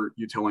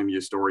you telling me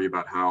a story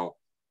about how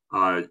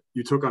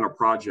you took on a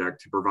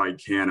project to provide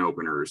can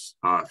openers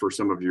for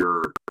some of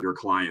your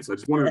clients. I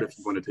just wondered if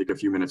you want to take a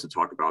few minutes to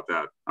talk about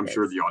that. I'm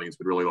sure the audience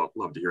would really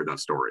love to hear that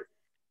story.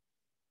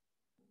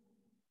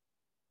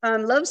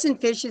 Loaves and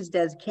Fishes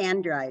does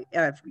can drive,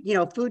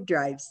 food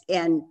drives.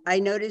 And I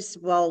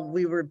noticed while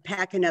we were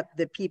packing up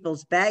the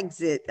people's bags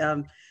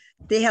that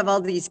they have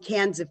all these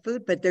cans of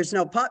food, but there's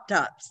no pop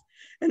tops.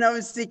 And I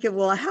was thinking,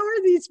 well, how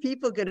are these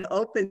people going to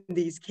open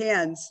these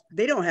cans?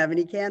 They don't have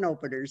any can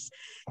openers.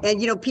 And,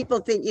 people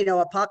think,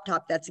 a pop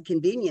top, that's a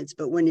convenience.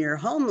 But when you're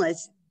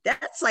homeless,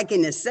 that's like a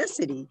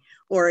necessity,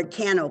 or a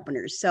can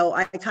opener. So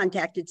I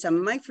contacted some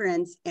of my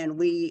friends and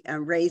we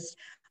raised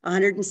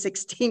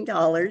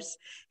 $116.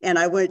 And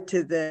I went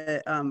to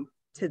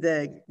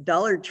the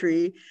Dollar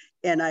Tree,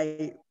 and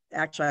I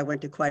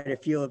went to quite a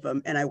few of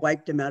them, and I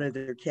wiped them out of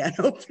their can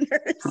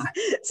openers.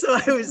 So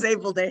I was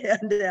able to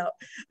hand out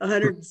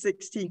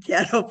 116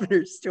 can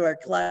openers to our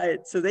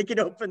clients so they could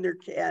open their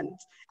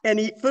cans and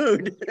eat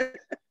food.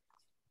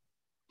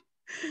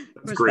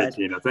 That's great,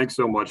 Tina. Thanks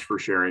so much for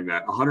sharing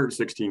that.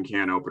 116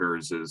 can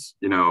openers is,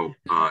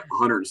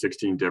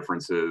 116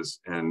 differences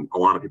in a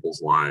lot of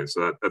people's lives.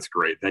 That's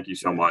great. Thank you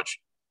so much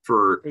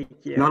for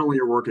not only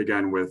your work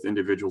again with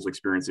individuals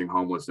experiencing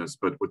homelessness,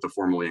 but with the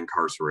formerly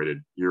incarcerated.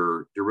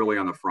 You're really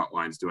on the front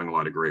lines doing a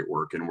lot of great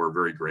work, and we're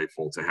very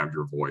grateful to have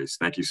your voice.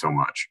 Thank you so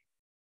much.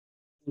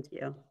 Thank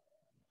you.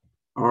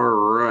 All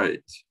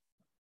right.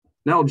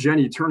 Now,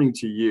 Jenny, turning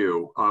to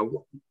you,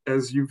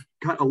 as you've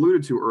kind of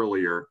alluded to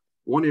earlier,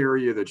 one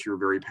area that you're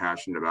very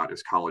passionate about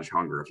is college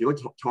hunger. If you'd like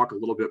to talk a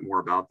little bit more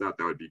about that,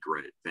 that would be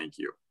great. Thank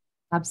you.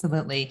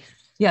 Absolutely.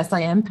 Yes,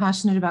 I am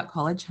passionate about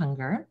college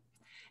hunger.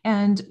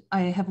 And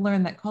I have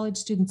learned that college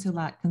students who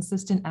lack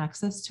consistent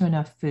access to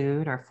enough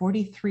food are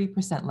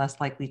 43% less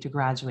likely to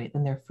graduate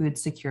than their food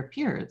secure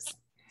peers.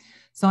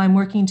 So I'm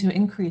working to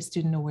increase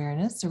student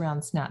awareness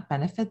around SNAP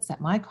benefits at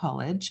my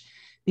college,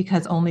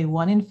 because only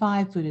 1 in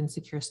 5 food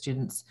insecure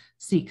students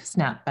seek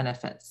SNAP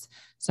benefits.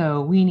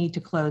 So we need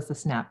to close the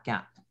SNAP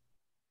gap.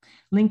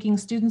 Linking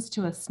students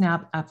to a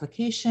SNAP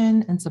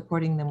application and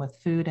supporting them with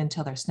food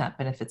until their SNAP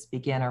benefits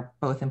begin are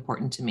both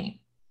important to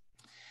me.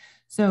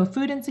 So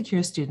food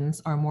insecure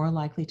students are more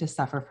likely to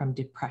suffer from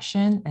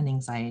depression and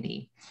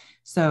anxiety.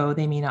 So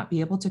they may not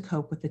be able to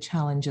cope with the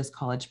challenges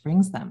college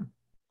brings them.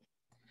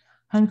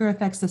 Hunger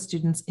affects the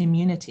student's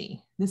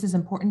immunity. This is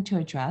important to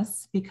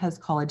address because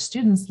college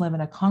students live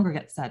in a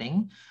congregate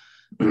setting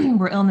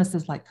where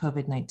illnesses like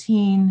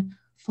COVID-19,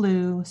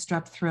 flu,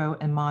 strep throat,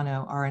 and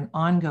mono are an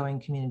ongoing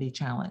community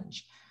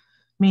challenge.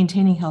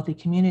 Maintaining healthy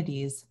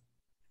communities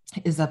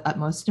is of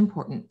utmost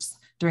importance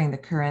during the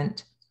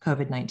current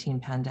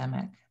COVID-19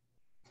 pandemic.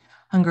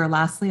 Hunger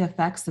lastly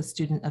affects the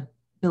student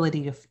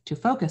ability to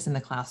focus in the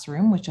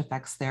classroom, which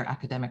affects their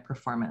academic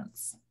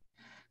performance.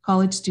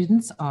 College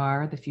students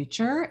are the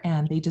future,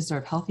 and they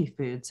deserve healthy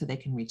food so they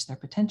can reach their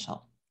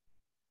potential.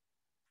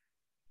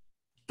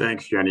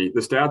 Thanks, Jenny.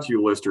 The stats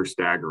you list are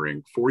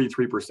staggering.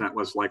 43%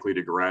 less likely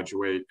to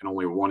graduate, and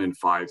only 1 in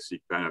 5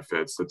 seek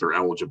benefits that they're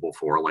eligible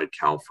for, like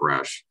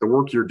CalFresh. The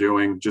work you're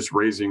doing, just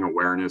raising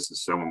awareness,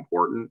 is so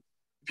important.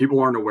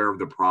 People aren't aware of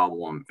the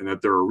problem, and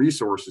that there are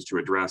resources to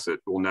address it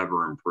will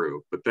never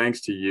improve. But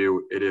thanks to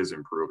you, it is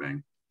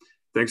improving.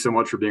 Thanks so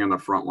much for being on the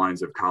front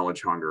lines of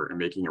college hunger and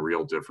making a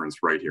real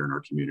difference right here in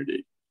our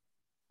community.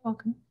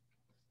 Welcome.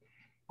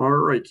 All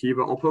right,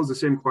 Keva, I'll pose the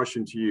same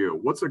question to you.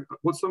 What's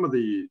some of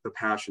the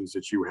passions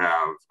that you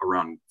have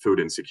around food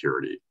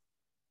insecurity?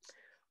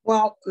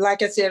 Well,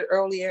 like I said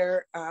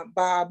earlier,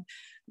 Bob,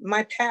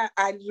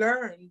 I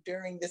learned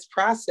during this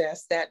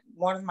process that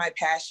one of my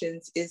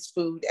passions is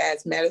food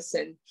as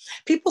medicine.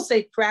 People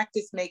say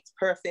practice makes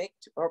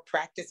perfect or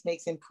practice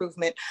makes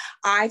improvement.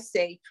 I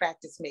say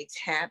practice makes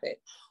habit.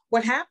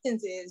 What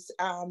happens is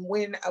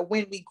when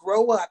we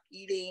grow up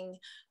eating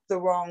the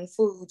wrong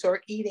foods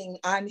or eating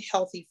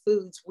unhealthy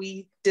foods,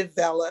 we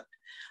develop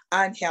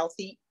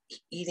unhealthy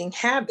eating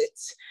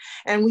habits.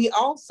 And we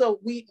also,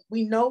 we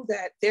know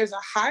that there's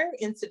a higher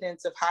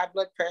incidence of high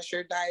blood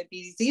pressure,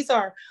 diabetes. These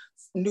are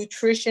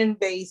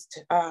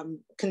nutrition-based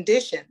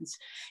conditions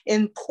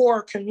in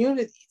poor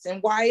communities.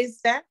 And why is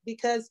that?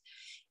 Because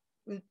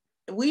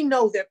we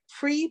know that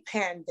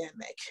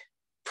pre-pandemic,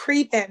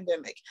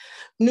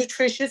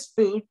 nutritious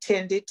food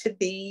tended to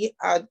be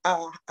of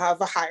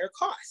a higher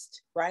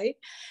cost, right?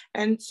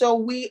 And so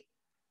we,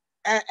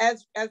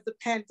 as the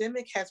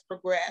pandemic has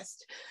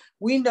progressed,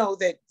 we know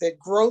that the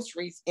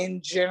groceries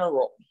in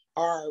general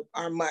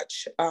are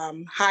much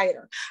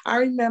higher. I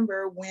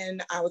remember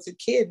when I was a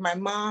kid, my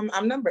mom,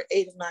 I'm number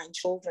 8 of 9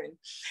 children,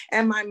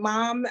 and my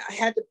mom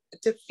had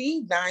to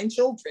feed 9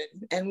 children,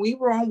 and we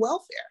were on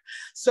welfare.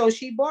 So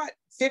she bought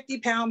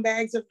 50-pound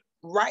bags of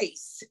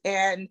rice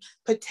and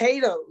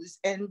potatoes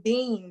and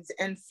beans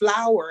and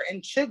flour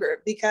and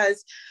sugar,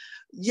 because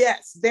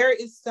yes, there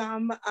is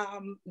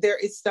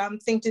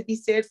something to be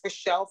said for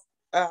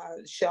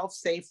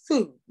shelf-safe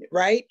food,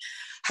 right?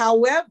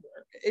 However,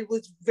 it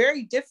was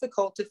very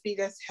difficult to feed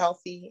us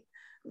healthy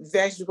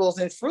vegetables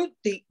and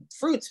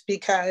fruits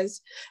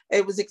because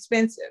it was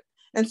expensive.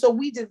 And so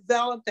we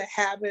developed a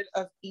habit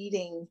of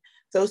eating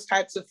those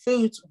types of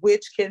foods,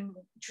 which can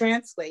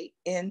translate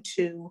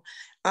into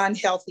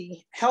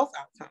unhealthy health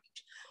outcomes.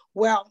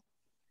 Well,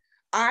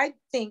 I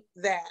think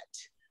that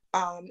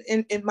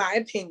in my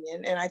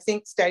opinion, and I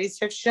think studies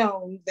have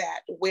shown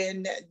that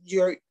when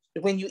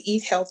you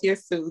eat healthier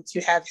foods,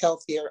 you have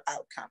healthier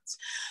outcomes.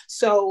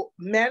 So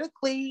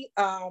medical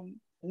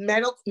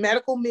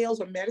meals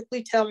or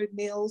medically tailored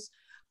meals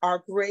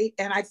are great.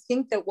 And I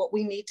think that what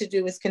we need to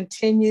do is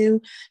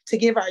continue to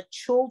give our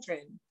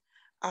children,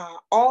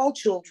 all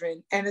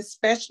children, and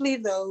especially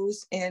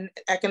those in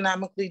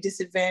economically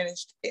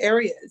disadvantaged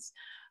areas,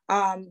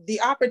 the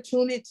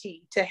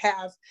opportunity to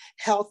have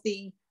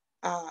healthy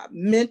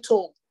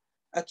mental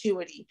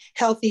acuity,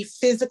 healthy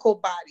physical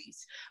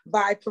bodies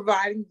by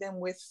providing them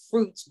with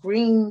fruits,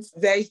 green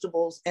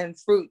vegetables and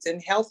fruits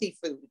and healthy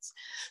foods,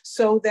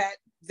 so that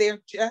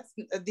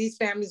these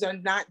families are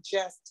not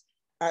just,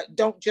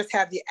 don't just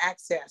have the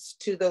access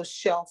to those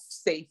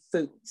shelf-safe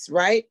foods,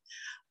 right?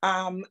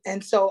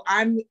 And so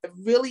I'm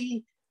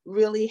really,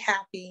 really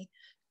happy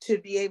to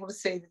be able to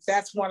say that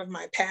that's one of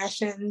my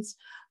passions.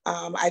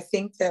 I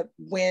think that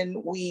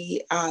when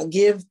we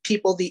give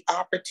people the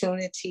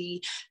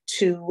opportunity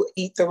to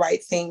eat the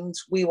right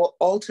things, we will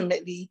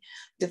ultimately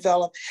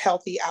develop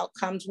healthy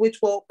outcomes, which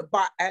will,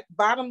 at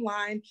bottom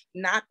line,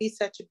 not be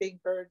such a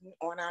big burden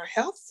on our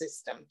health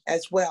system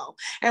as well.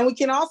 And we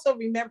can also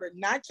remember,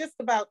 not just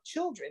about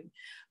children,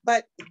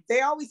 but they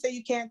always say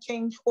you can't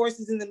change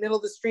horses in the middle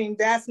of the stream.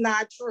 That's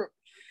not true.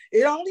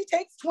 It only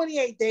takes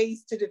 28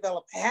 days to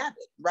develop a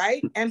habit,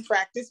 right? And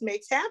practice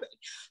makes habit.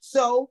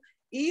 So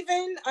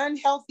even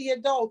unhealthy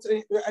adults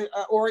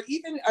or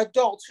even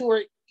adults who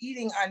are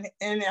eating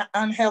in an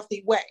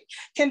unhealthy way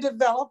can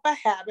develop a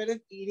habit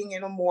of eating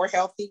in a more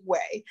healthy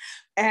way.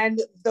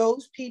 And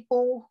those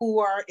people who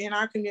are in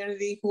our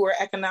community who are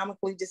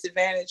economically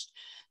disadvantaged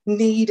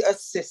need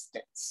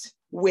assistance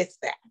with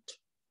that.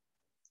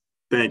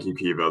 Thank you,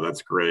 Keva.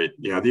 That's great.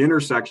 Yeah, the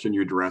intersection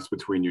you address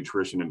between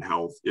nutrition and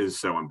health is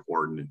so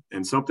important.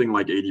 And something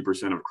like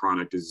 80% of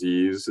chronic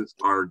diseases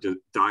are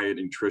diet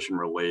and nutrition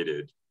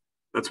related.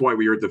 That's why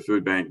we here at the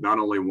food bank not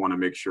only want to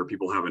make sure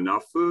people have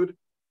enough food,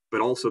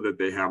 but also that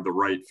they have the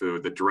right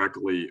food that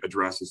directly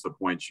addresses the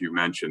points you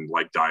mentioned,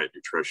 like diet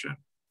nutrition.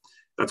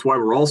 That's why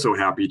we're also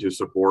happy to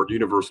support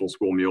Universal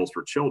School Meals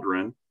for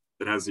Children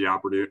that has the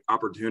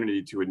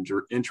opportunity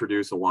to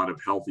introduce a lot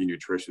of healthy,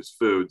 nutritious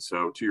food.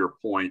 So to your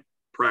point,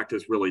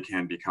 practice really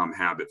can become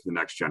habit for the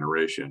next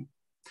generation.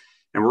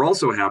 And we're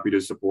also happy to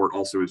support,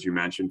 also, as you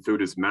mentioned,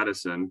 Food is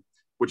Medicine,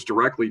 which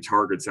directly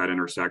targets that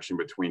intersection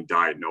between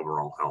diet and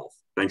overall health.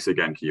 Thanks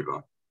again,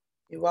 Keva.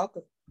 You're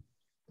welcome.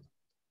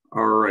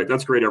 All right,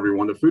 that's great,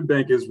 everyone. The food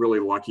bank is really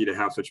lucky to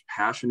have such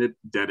passionate,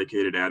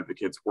 dedicated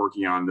advocates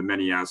working on the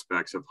many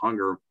aspects of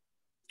hunger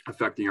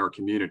affecting our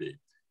community.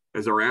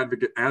 As our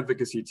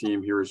advocacy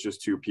team here is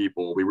just two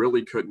people, we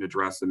really couldn't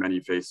address the many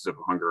faces of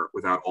hunger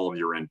without all of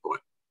your input.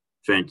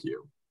 Thank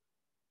you.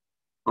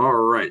 All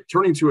right,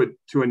 turning to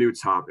a new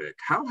topic.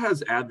 How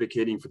has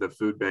advocating for the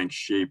food bank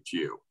shaped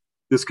you?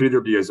 This could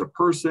either be as a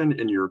person,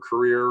 in your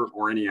career,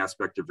 or any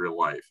aspect of your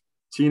life.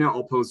 Tina,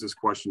 I'll pose this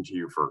question to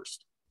you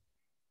first.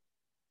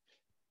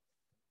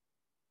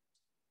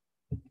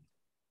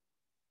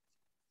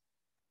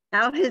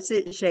 How has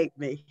it shaped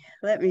me?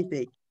 Let me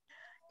think.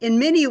 In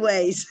many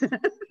ways.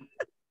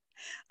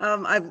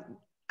 I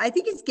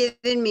think it's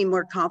given me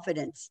more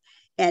confidence,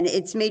 and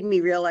it's made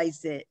me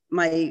realize that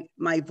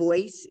my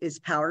voice is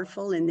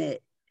powerful and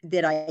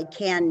that I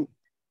can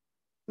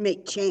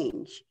make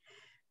change.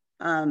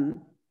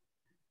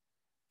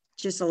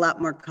 Just a lot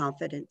more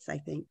confidence, I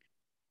think.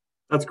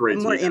 That's great.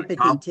 And more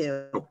empathy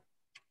too. Oh,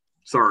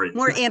 sorry.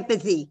 More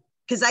empathy,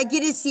 because I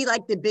get to see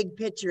like the big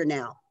picture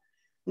now,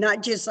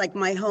 not just like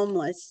my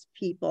homeless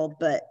people,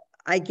 but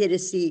I get to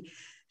see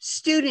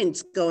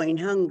students going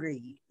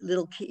hungry,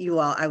 little kid.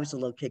 Well, I was a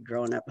little kid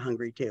growing up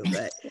hungry too,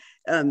 but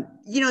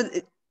you know,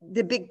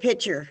 the big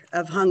picture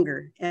of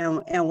hunger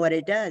and what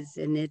it does,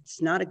 and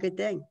it's not a good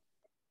thing.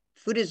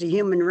 Food is a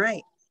human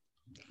right.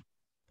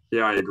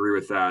 Yeah, I agree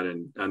with that,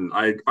 and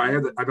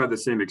I've had the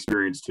same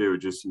experience too,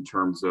 just in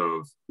terms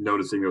of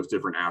noticing those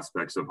different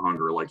aspects of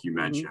hunger, like you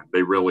mentioned. Mm-hmm.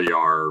 They really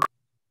are.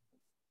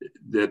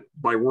 That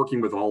by working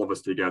with all of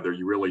us together,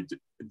 you really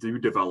do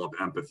develop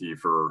empathy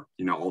for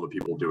all the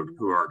people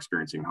who are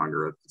experiencing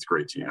hunger. It's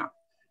great, Tina.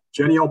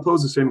 Jenny, I'll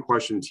pose the same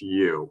question to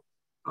you.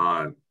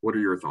 What are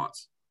your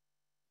thoughts?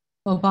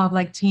 Well, Bob,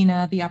 like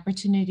Tina, the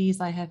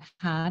opportunities I have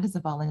had as a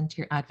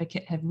volunteer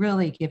advocate have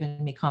really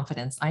given me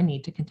confidence I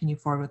need to continue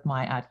forward with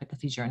my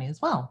advocacy journey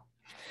as well.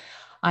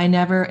 I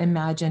never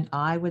imagined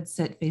I would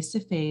sit face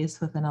to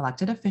face with an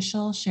elected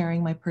official,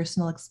 sharing my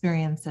personal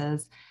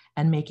experiences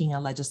and making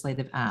a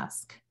legislative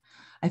ask.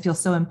 I feel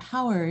so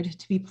empowered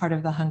to be part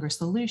of the hunger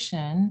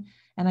solution,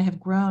 and I have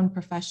grown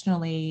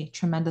professionally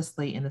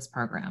tremendously in this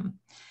program.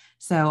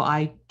 So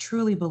I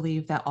truly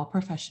believe that all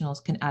professionals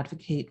can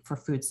advocate for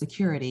food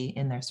security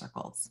in their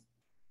circles.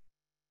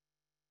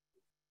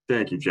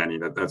 Thank you, Jenny.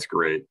 That's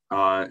great.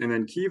 And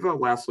then Keva,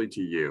 lastly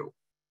to you.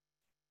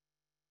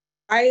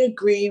 I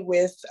agree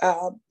with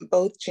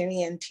both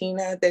Jenny and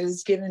Tina that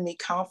has given me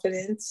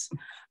confidence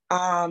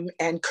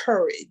and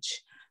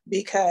courage.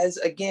 Because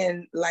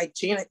again, like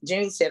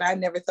Jenny said, I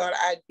never thought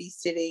I'd be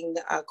sitting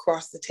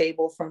across the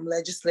table from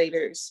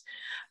legislators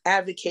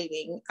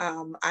advocating.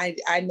 I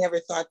never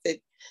thought that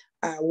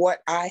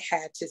what I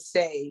had to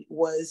say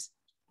was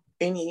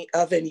any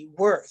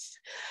worth.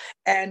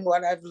 And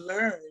what I've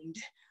learned,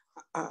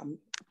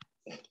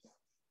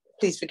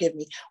 please forgive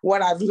me,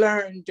 what I've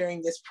learned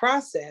during this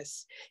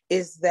process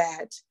is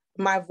that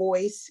my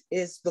voice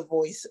is the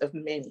voice of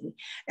many.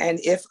 And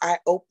if I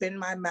open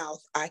my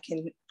mouth, I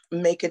can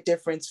make a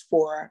difference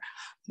for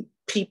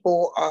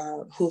people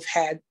who've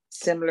had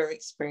similar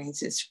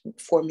experiences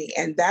for me.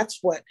 And that's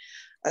what,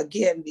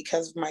 again,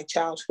 because of my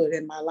childhood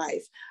and my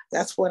life,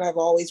 that's what I've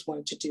always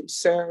wanted to do,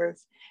 serve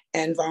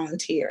and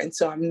volunteer. And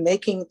so I'm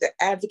making the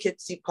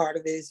advocacy part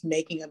of it is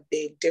making a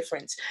big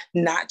difference,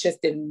 not just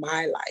in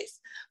my life,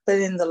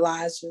 but in the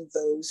lives of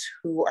those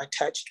who are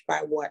touched by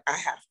what I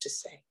have to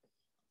say.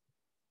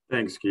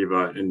 Thanks,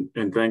 Keva.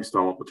 And thanks to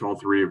all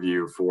three of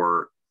you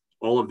for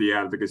all of the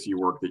advocacy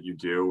work that you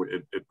do.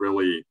 It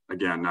really,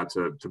 again, not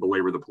to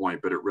belabor the point,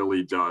 but it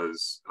really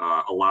does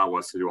allow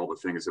us to do all the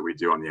things that we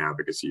do on the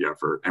advocacy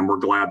effort. And we're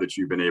glad that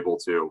you've been able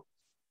to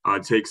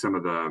take some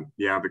of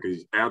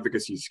the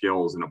advocacy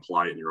skills and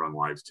apply it in your own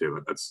lives too.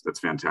 That's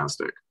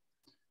fantastic.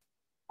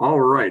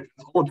 All right,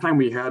 all the time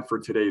we had for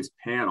today's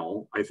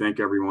panel. I thank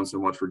everyone so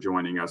much for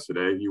joining us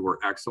today. You were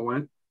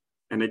excellent.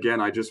 And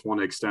again, I just want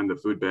to extend the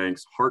Food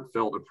Bank's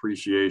heartfelt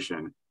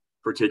appreciation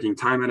for taking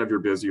time out of your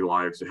busy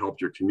lives to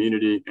help your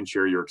community and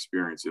share your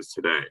experiences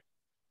today.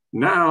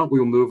 Now we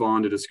will move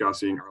on to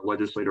discussing our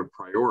legislative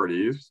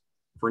priorities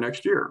for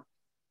next year.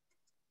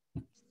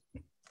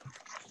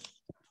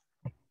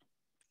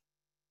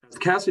 As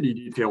Cassidie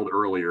detailed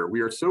earlier,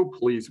 we are so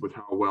pleased with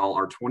how well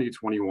our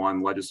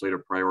 2021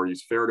 legislative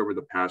priorities fared over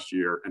the past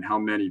year and how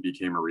many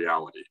became a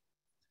reality.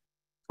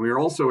 We are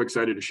also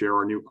excited to share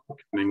our new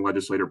upcoming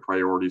legislative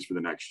priorities for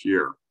the next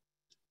year.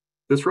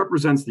 This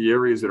represents the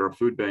areas that our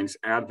Food Bank's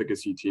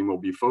advocacy team will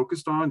be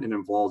focused on and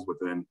involved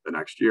within the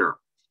next year.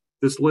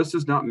 This list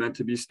is not meant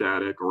to be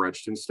static or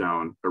etched in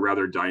stone, but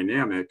rather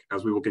dynamic,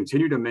 as we will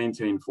continue to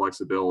maintain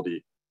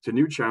flexibility to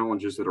new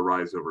challenges that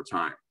arise over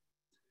time.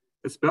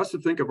 It's best to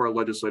think of our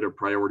legislative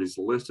priorities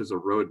list as a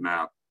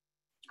roadmap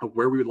of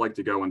where we would like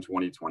to go in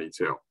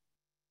 2022.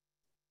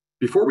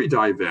 Before we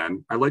dive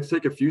in, I'd like to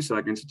take a few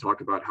seconds to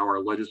talk about how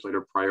our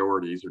legislative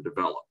priorities are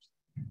developed.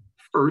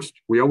 First,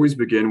 we always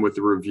begin with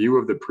a review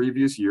of the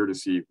previous year to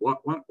see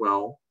what went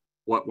well,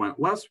 what went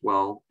less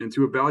well, and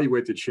to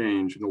evaluate the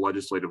change in the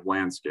legislative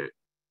landscape.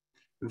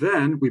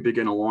 Then we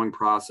begin a long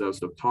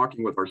process of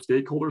talking with our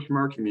stakeholders from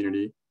our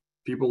community,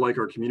 people like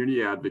our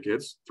community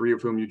advocates, three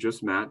of whom you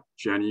just met,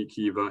 Jenny,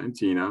 Keva, and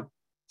Tina,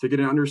 to get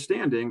an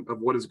understanding of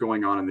what is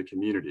going on in the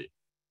community.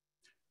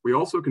 We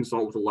also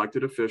consult with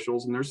elected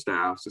officials and their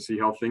staffs to see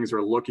how things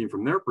are looking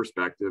from their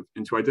perspective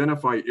and to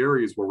identify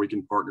areas where we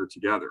can partner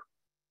together.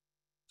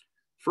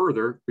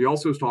 Further, we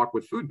also talk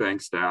with food bank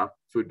staff,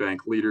 food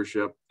bank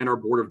leadership, and our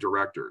board of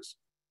directors.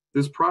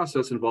 This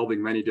process,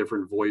 involving many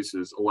different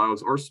voices,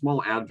 allows our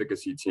small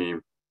advocacy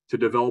team to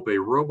develop a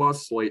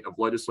robust slate of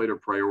legislative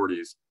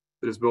priorities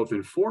that is both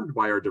informed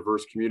by our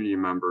diverse community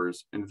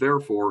members and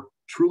therefore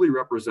truly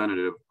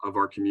representative of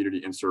our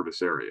community and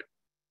service area.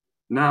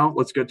 Now,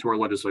 let's get to our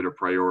legislative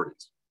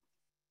priorities.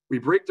 We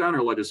break down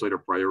our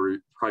legislative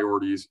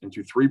priorities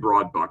into three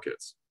broad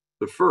buckets.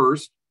 The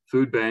first,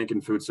 food bank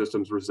and food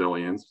systems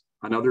resilience,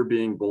 another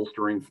being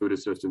bolstering food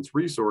assistance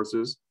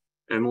resources,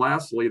 and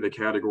lastly, the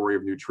category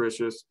of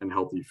nutritious and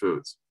healthy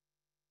foods.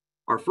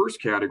 Our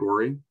first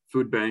category,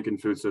 food bank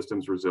and food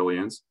systems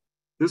resilience,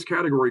 this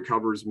category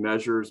covers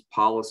measures,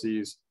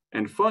 policies,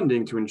 and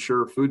funding to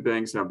ensure food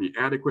banks have the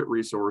adequate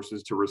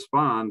resources to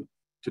respond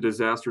to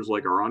disasters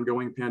like our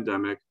ongoing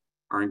pandemic,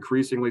 our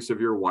increasingly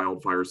severe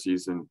wildfire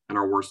season, and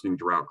our worsening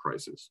drought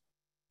crisis.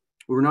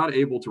 We were not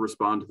able to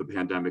respond to the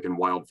pandemic and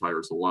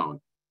wildfires alone,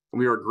 and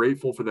we are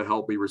grateful for the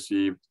help we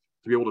received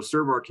to be able to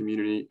serve our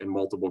community in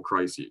multiple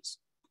crises.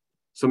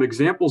 Some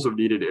examples of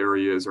needed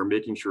areas are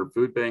making sure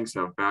food banks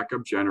have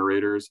backup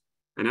generators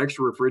and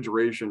extra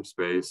refrigeration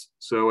space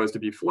so as to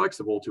be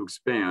flexible to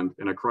expand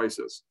in a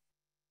crisis.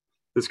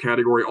 This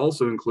category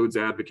also includes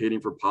advocating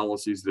for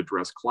policies that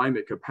address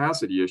climate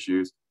capacity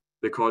issues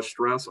that cause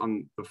stress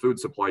on the food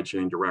supply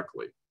chain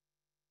directly.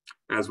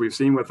 As we've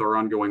seen with our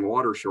ongoing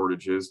water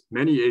shortages,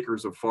 many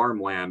acres of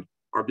farmland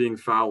are being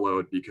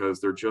fallowed because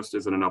there just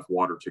isn't enough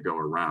water to go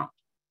around.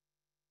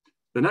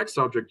 The next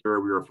subject area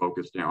we are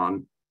focused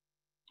on,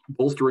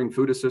 bolstering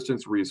food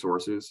assistance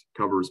resources,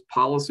 covers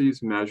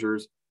policies,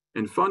 measures,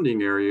 and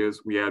funding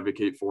areas we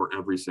advocate for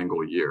every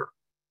single year.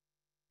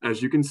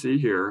 As you can see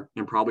here,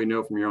 and probably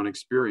know from your own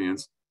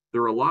experience,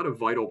 there are a lot of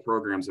vital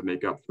programs that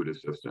make up food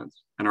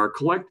assistance. And our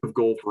collective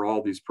goal for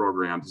all these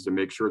programs is to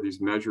make sure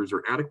these measures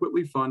are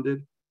adequately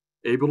funded,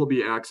 able to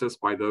be accessed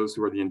by those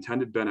who are the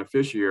intended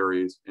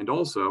beneficiaries, and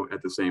also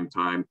at the same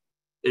time,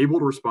 able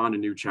to respond to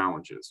new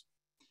challenges.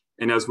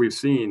 And as we've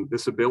seen,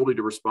 this ability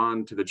to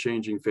respond to the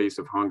changing face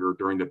of hunger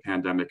during the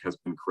pandemic has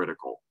been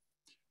critical.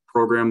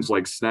 Programs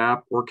like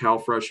SNAP or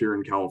CalFresh here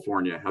in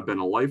California have been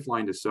a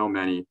lifeline to so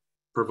many,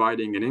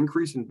 providing an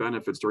increase in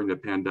benefits during the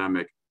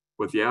pandemic,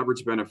 with the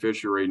average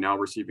beneficiary now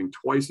receiving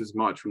twice as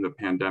much from the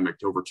pandemic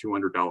to over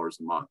 $200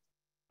 a month.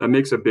 That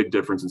makes a big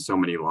difference in so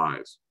many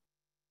lives.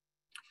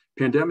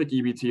 Pandemic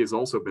EBT has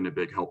also been a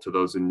big help to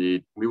those in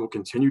need. We will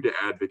continue to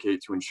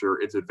advocate to ensure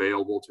it's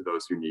available to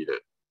those who need it.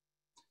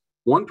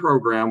 One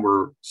program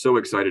we're so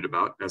excited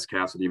about, as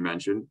Cassidie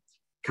mentioned,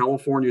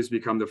 California has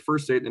become the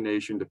first state in the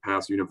nation to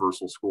pass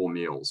universal school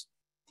meals.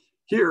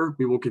 Here,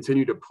 we will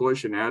continue to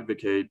push and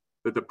advocate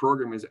that the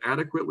program is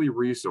adequately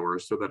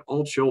resourced so that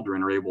all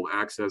children are able to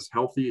access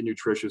healthy and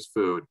nutritious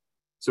food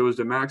so as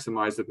to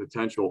maximize the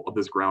potential of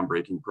this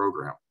groundbreaking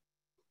program.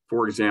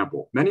 For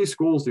example, many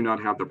schools do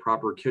not have the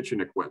proper kitchen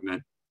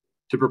equipment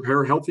to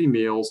prepare healthy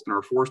meals and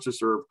are forced to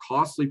serve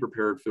costly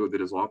prepared food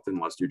that is often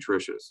less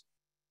nutritious.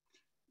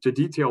 To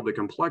detail the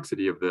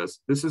complexity of this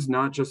is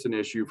not just an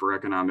issue for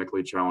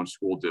economically challenged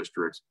school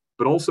districts,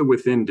 but also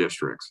within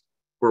districts,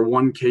 where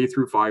one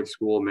K-5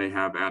 school may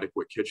have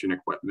adequate kitchen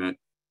equipment,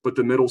 but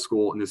the middle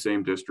school in the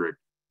same district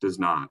does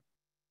not.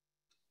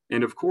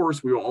 And of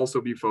course, we will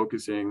also be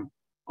focusing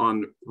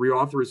on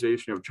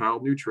reauthorization of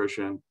child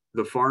nutrition,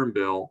 the Farm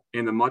Bill,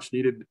 and the much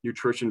needed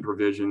nutrition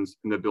provisions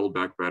in the Build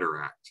Back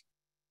Better Act.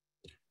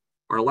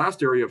 Our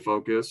last area of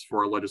focus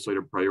for our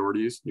legislative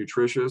priorities,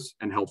 nutritious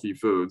and healthy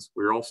foods,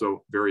 we're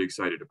also very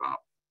excited about.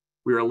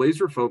 We are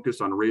laser focused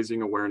on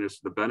raising awareness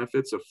of the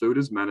benefits of food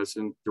as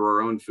medicine through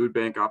our own food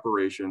bank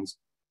operations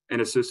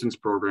and assistance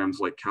programs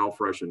like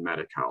CalFresh and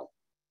Medi-Cal.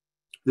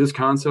 This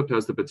concept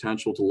has the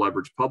potential to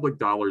leverage public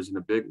dollars in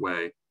a big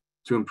way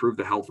to improve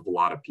the health of a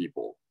lot of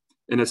people.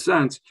 In a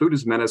sense, food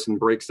as medicine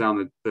breaks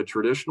down the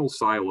traditional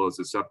silos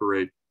that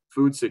separate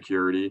food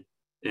security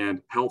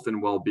and health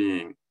and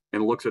well-being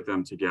and looks at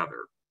them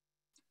together.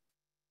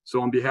 So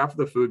on behalf of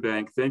the food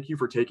bank, thank you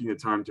for taking the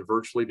time to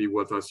virtually be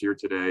with us here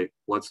today.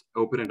 Let's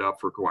open it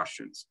up for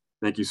questions.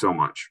 Thank you so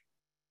much.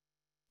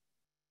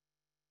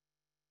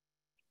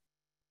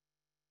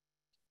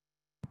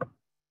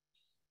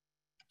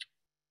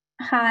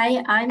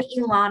 Hi, I'm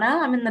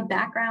Ilana. I'm in the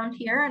background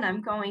here, and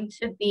I'm going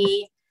to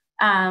be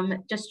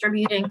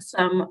distributing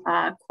some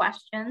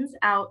questions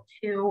out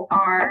to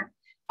our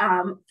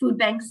food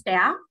bank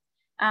staff.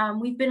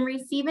 We've been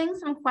receiving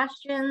some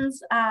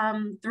questions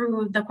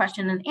through the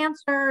question and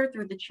answer,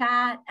 through the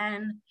chat,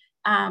 and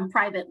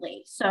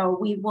privately. So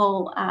we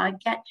will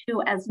get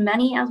to as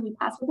many as we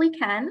possibly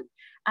can.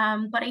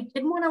 But I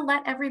did want to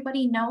let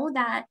everybody know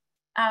that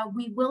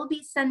we will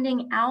be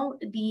sending out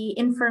the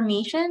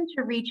information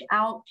to reach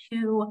out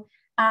to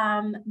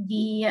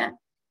the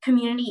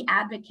community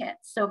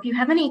advocates. So if you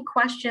have any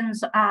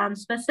questions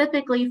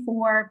specifically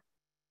for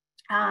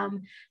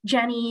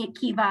Jenny,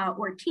 Keva,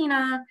 or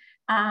Tina,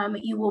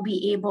 you will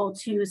be able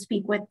to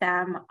speak with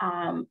them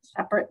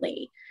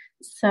separately.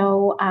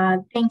 So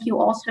thank you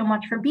all so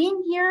much for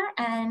being here.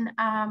 And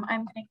I'm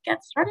going to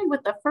get started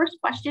with the first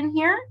question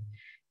here,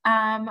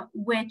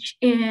 which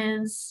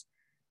is,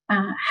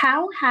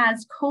 how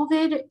has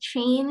COVID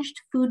changed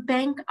food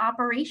bank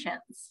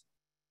operations?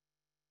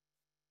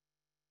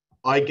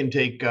 I can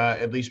take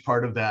at least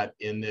part of that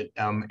in that,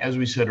 as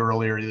we said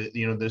earlier,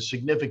 the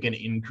significant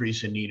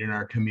increase in need in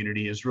our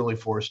community has really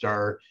forced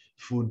our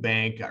food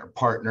bank, our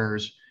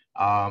partners,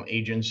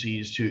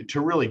 agencies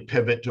to really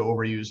pivot, to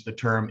overuse the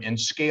term, and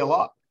scale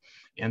up.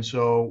 And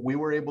so we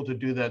were able to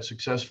do that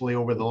successfully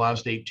over the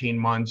last 18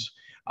 months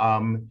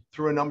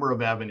through a number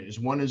of avenues.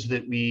 One is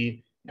that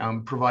we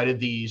provided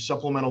the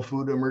supplemental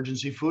food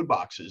emergency food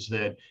boxes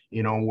that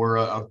were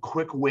a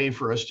quick way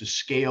for us to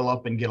scale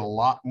up and get a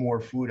lot more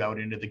food out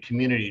into the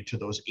community to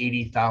those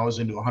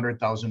 80,000 to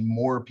 100,000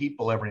 more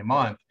people every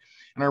month.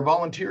 And our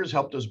volunteers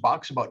helped us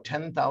box about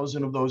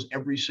 10,000 of those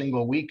every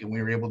single week, and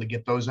we were able to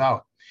get those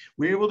out.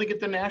 We were able to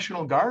get the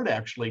National Guard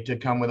actually to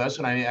come with us,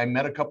 and I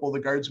met a couple of the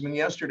guardsmen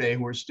yesterday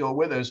who are still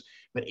with us.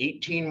 But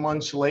 18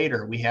 months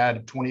later, we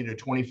had 20 to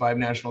 25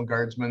 National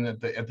Guardsmen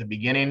at the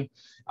beginning.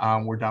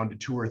 We're down to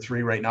 2 or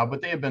 3 right now,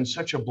 but they have been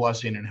such a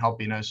blessing in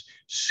helping us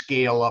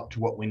scale up to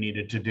what we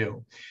needed to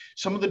do.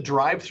 Some of the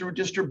drive-through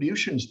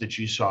distributions that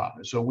you saw.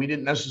 So we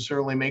didn't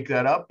necessarily make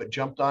that up, but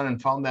jumped on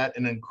and found that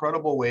an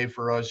incredible way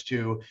for us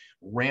to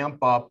ramp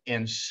up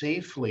and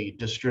safely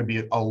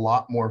distribute a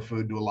lot more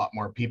food to a lot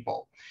more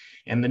people.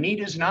 And the need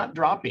is not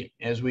dropping,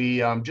 as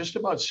we just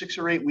about 6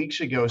 or 8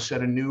 weeks ago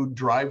set a new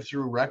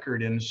drive-through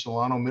record in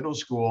Solano Middle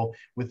School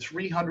with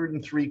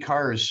 303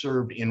 cars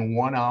served in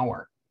 1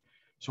 hour.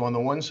 So on the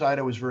one side,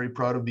 I was very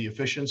proud of the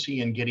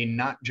efficiency in getting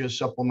not just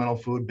supplemental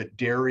food, but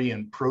dairy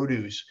and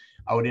produce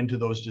out into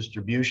those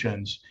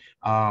distributions.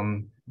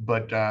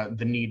 But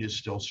the need is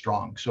still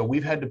strong. So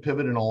we've had to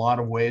pivot in a lot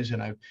of ways.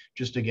 And I've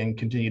just, again,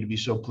 continue to be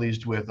so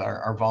pleased with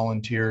our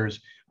volunteers,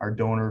 our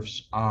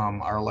donors,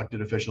 our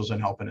elected officials in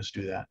helping us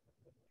do that.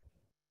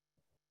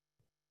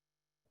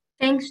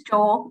 Thanks,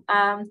 Joel.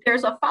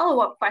 There's a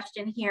follow-up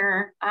question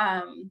here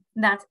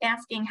that's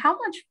asking, how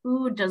much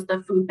food does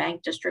the food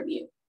bank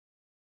distribute?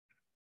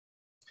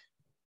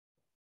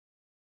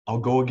 I'll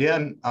go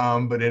again,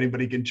 but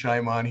anybody can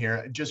chime on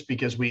here, just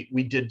because we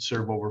did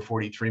serve over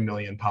 43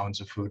 million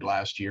pounds of food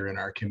last year in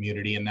our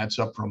community, and that's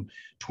up from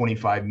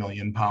 25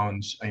 million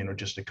pounds,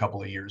 just a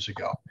couple of years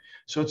ago.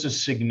 So it's a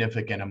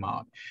significant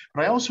amount.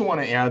 But I also want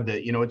to add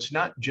that, it's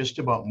not just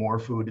about more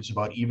food, it's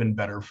about even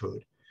better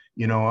food.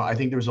 I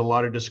think there's a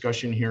lot of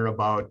discussion here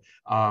about,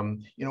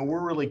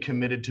 we're really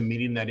committed to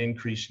meeting that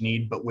increased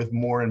need, but with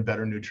more and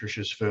better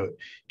nutritious food.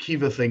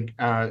 Keva,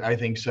 I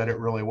think said it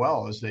really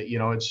well, is that,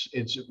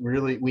 it's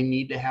really, we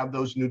need to have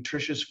those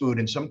nutritious food.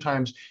 And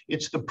sometimes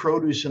it's the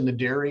produce and the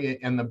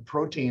dairy and the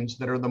proteins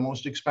that are the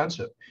most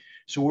expensive.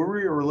 So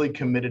we're really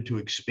committed to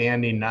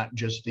expanding not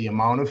just the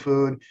amount of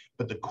food,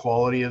 but the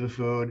quality of the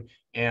food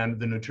and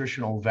the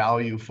nutritional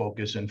value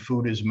focus in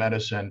food as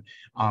medicine,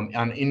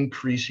 on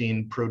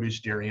increasing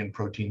produce, dairy, and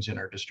proteins in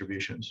our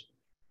distributions.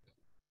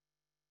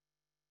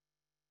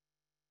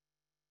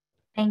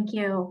 Thank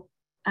you.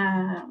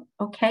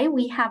 Okay,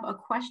 we have a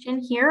question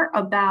here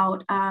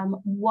about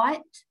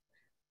what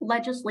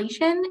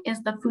legislation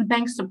is the food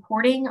bank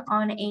supporting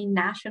on a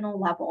national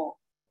level?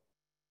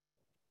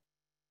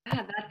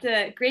 Yeah, that's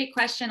a great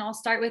question. I'll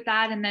start with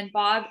that. And then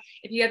Bob,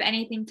 if you have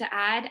anything to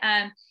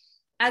add.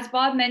 As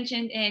Bob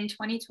mentioned, in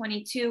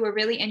 2022, we're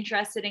really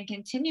interested in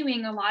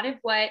continuing a lot of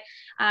what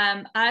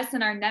us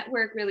and our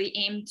network really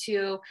aim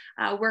to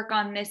work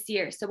on this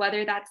year. So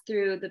whether that's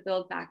through the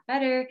Build Back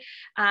Better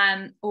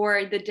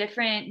or the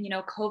different,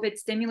 COVID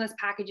stimulus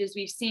packages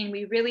we've seen,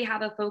 we really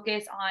have a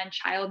focus on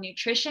child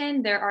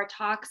nutrition. There are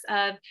talks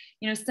of,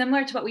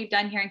 similar to what we've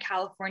done here in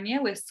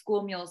California with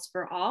School Meals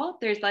for All,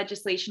 there's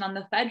legislation on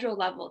the federal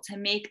level to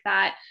make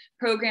that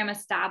program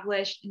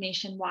established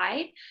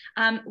nationwide.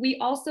 We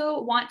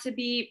also want to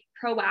be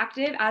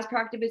proactive, as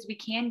proactive as we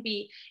can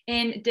be,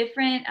 in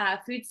different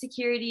food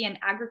security and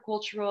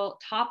agricultural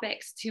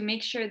topics to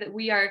make sure that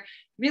we are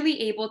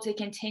really able to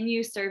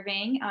continue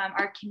serving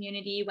our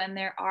community when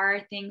there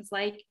are things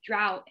like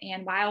drought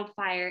and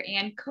wildfire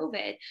and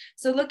COVID.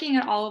 So looking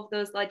at all of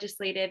those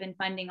legislative and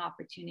funding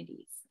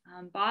opportunities.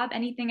 Bob,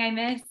 anything I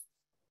missed?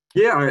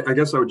 Yeah, I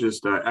guess I would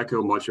just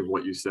echo much of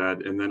what you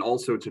said. And then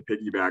also to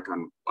piggyback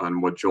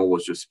on what Joel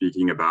was just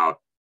speaking about,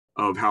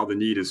 of how the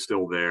need is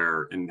still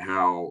there, and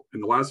how in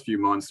the last few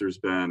months there's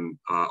been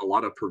a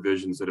lot of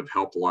provisions that have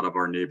helped a lot of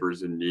our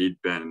neighbors in need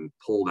been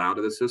pulled out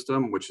of the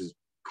system, which is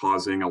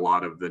causing a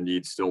lot of the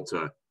need still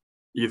to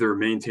either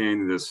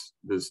maintain this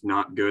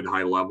not good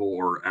high level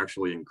or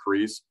actually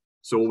increase.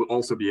 So we'll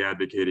also be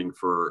advocating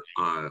for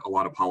a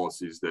lot of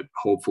policies that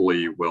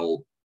hopefully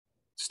will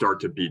start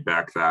to beat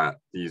back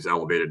these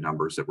elevated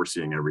numbers that we're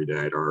seeing every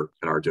day at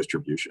our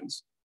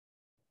distributions.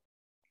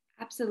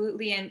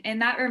 Absolutely. And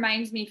that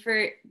reminds me,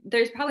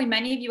 there's probably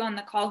many of you on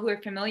the call who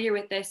are familiar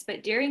with this,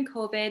 but during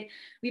COVID,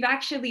 we've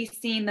actually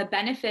seen the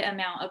benefit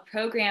amount of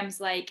programs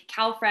like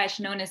CalFresh,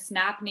 known as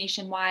SNAP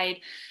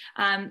nationwide,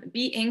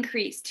 be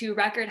increased to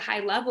record high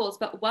levels.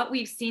 But what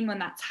we've seen when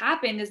that's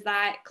happened is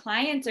that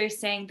clients are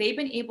saying they've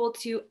been able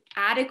to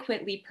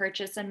adequately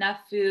purchase enough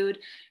food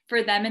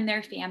for them and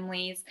their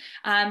families,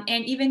 and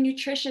even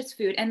nutritious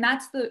food. And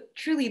that's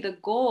truly the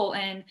goal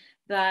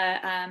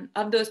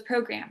of those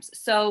programs.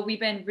 So we've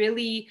been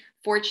really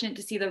fortunate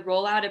to see the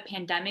rollout of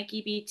Pandemic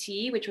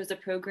EBT, which was a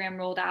program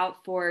rolled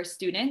out for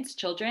students,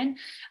 children,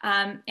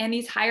 and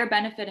these higher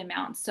benefit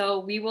amounts. So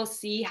we will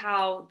see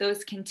how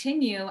those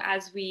continue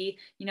as we,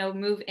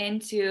 move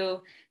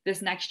into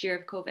this next year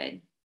of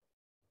COVID.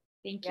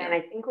 Thank you. Yeah, and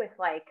I think with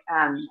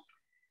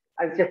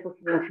I was just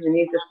listening to the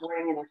news this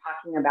morning, and they're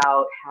talking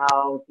about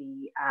how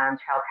the child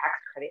tax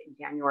credit in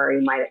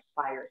January might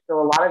expire. So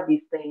a lot of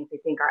these things, I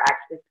think our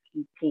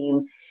advocacy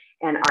team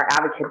and our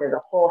advocates as a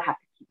whole have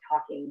to keep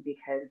talking,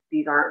 because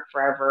these aren't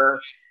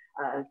forever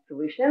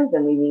solutions,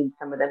 and we need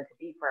some of them to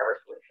be forever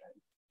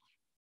solutions.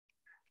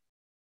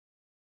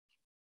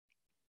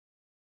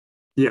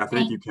 Yeah,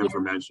 thank you, Kim,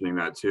 for mentioning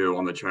that too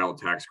on the child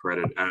tax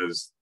credit,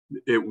 as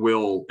it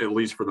will, at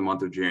least for the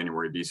month of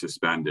January, be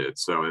suspended.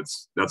 So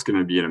that's going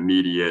to be an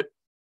immediate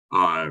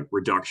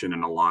reduction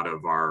in a lot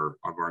of our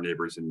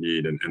neighbors in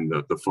need and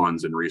the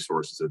funds and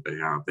resources that they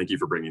have. Thank you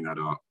for bringing that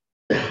up.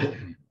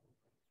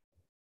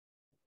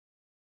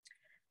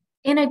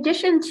 In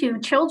addition to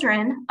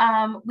children,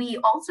 we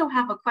also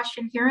have a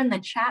question here in the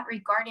chat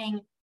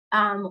regarding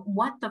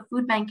what the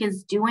food bank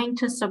is doing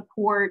to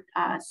support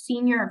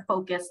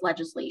senior-focused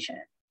legislation.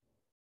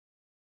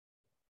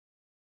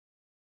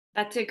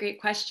 That's a great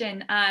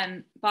question.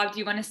 Bob, do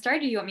you want to start, or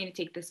do you want me to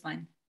take this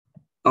one?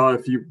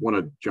 If you want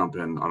to jump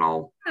in,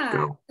 I'll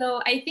go.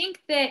 So I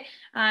think that,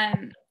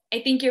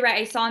 I think you're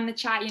right. I saw in the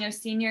chat,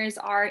 seniors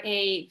are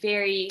a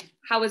very,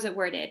 how was it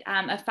worded?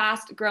 A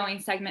fast growing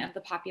segment of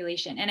the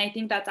population. And I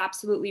think that's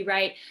absolutely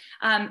right.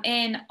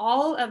 In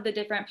all of the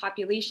different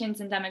populations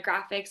and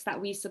demographics that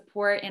we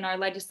support in our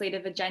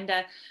legislative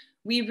agenda,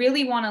 we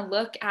really want to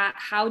look at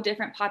how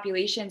different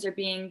populations are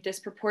being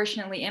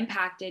disproportionately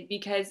impacted,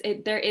 because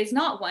there is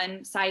not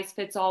one size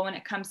fits all when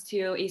it comes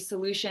to a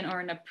solution or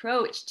an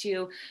approach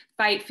to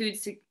fight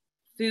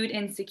food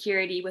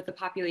insecurity with the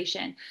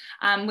population.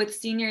 With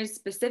seniors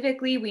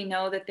specifically, we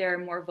know that they're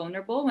more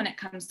vulnerable when it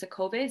comes to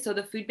COVID. So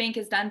the food bank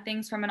has done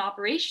things from an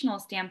operational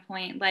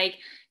standpoint, like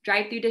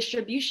drive-through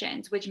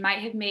distributions, which might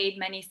have made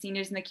many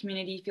seniors in the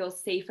community feel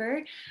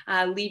safer,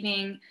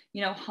 leaving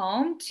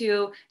home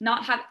to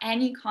not have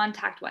any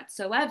contact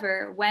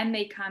whatsoever. When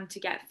they come to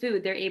get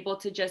food, they're able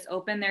to just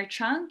open their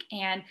trunk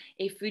and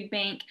a food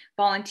bank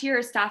volunteer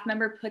or staff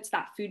member puts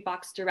that food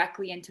box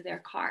directly into their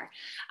car.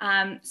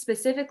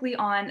 Specifically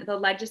on the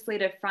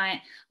legislative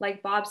front,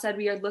 like Bob said,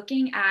 we are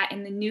looking at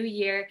in the new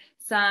year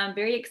some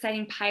very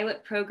exciting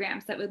pilot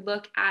programs that would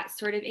look at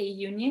sort of a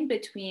union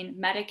between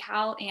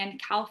Medi-Cal and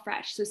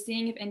CalFresh. So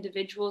seeing if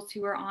individuals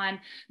who are on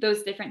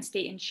those different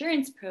state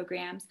insurance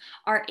programs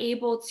are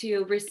able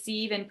to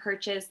receive and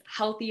purchase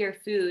healthier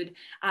food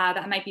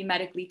that might be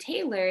medically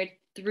tailored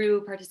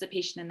through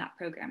participation in that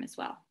program as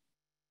well.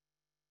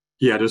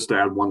 Yeah, just to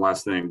add one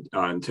last thing,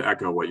 and to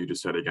echo what you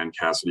just said again,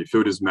 Cassidie,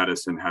 food is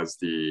medicine has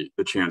the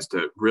chance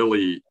to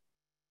really,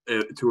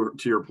 to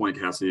your point,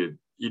 Cassidie,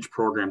 each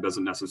program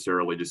doesn't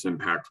necessarily just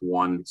impact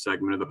one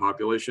segment of the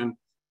population,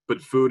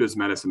 but food is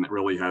medicine that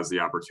really has the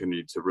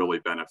opportunity to really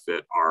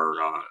benefit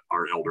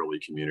our elderly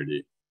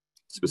community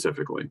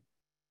specifically.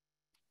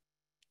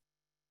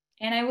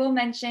 And I will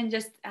mention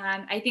just,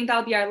 I think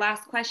that'll be our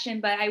last question,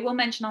 but I will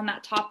mention on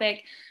that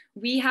topic,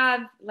 we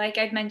have, like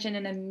I've mentioned,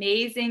 an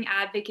amazing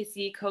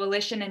advocacy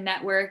coalition and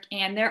network,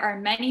 and there are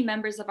many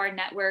members of our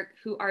network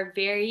who are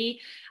very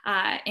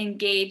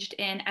engaged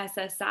in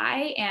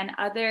SSI and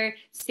other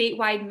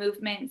statewide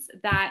movements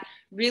that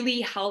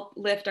really help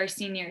lift our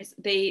seniors.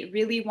 They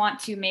really want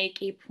to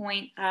make a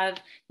point of,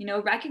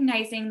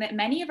 recognizing that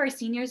many of our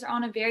seniors are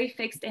on a very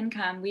fixed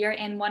income. We are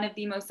in one of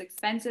the most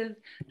expensive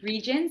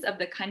regions of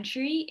the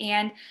country,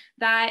 and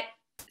that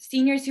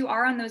seniors who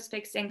are on those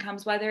fixed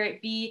incomes, whether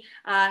it be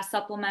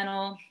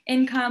supplemental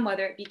income,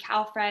 whether it be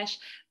CalFresh,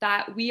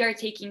 that we are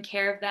taking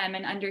care of them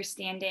and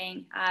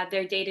understanding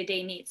their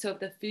day-to-day needs. So if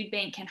the food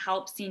bank can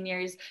help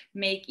seniors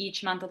make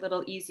each month a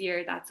little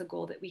easier, that's a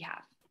goal that we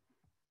have.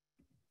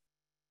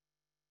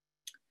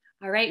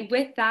 All right,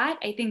 with that,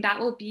 I think that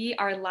will be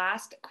our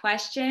last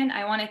question.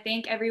 I want to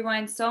thank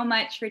everyone so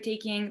much for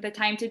taking the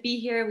time to be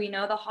here. We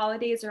know the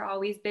holidays are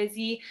always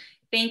busy.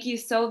 Thank you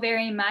so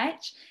very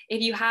much.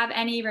 If you have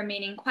any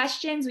remaining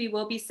questions, we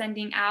will be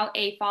sending out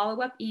a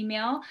follow-up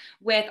email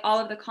with all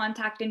of the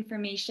contact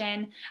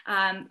information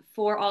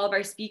for all of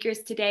our speakers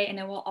today, and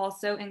it will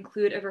also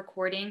include a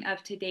recording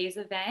of today's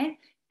event.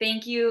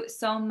 Thank you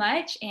so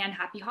much and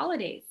happy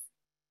holidays.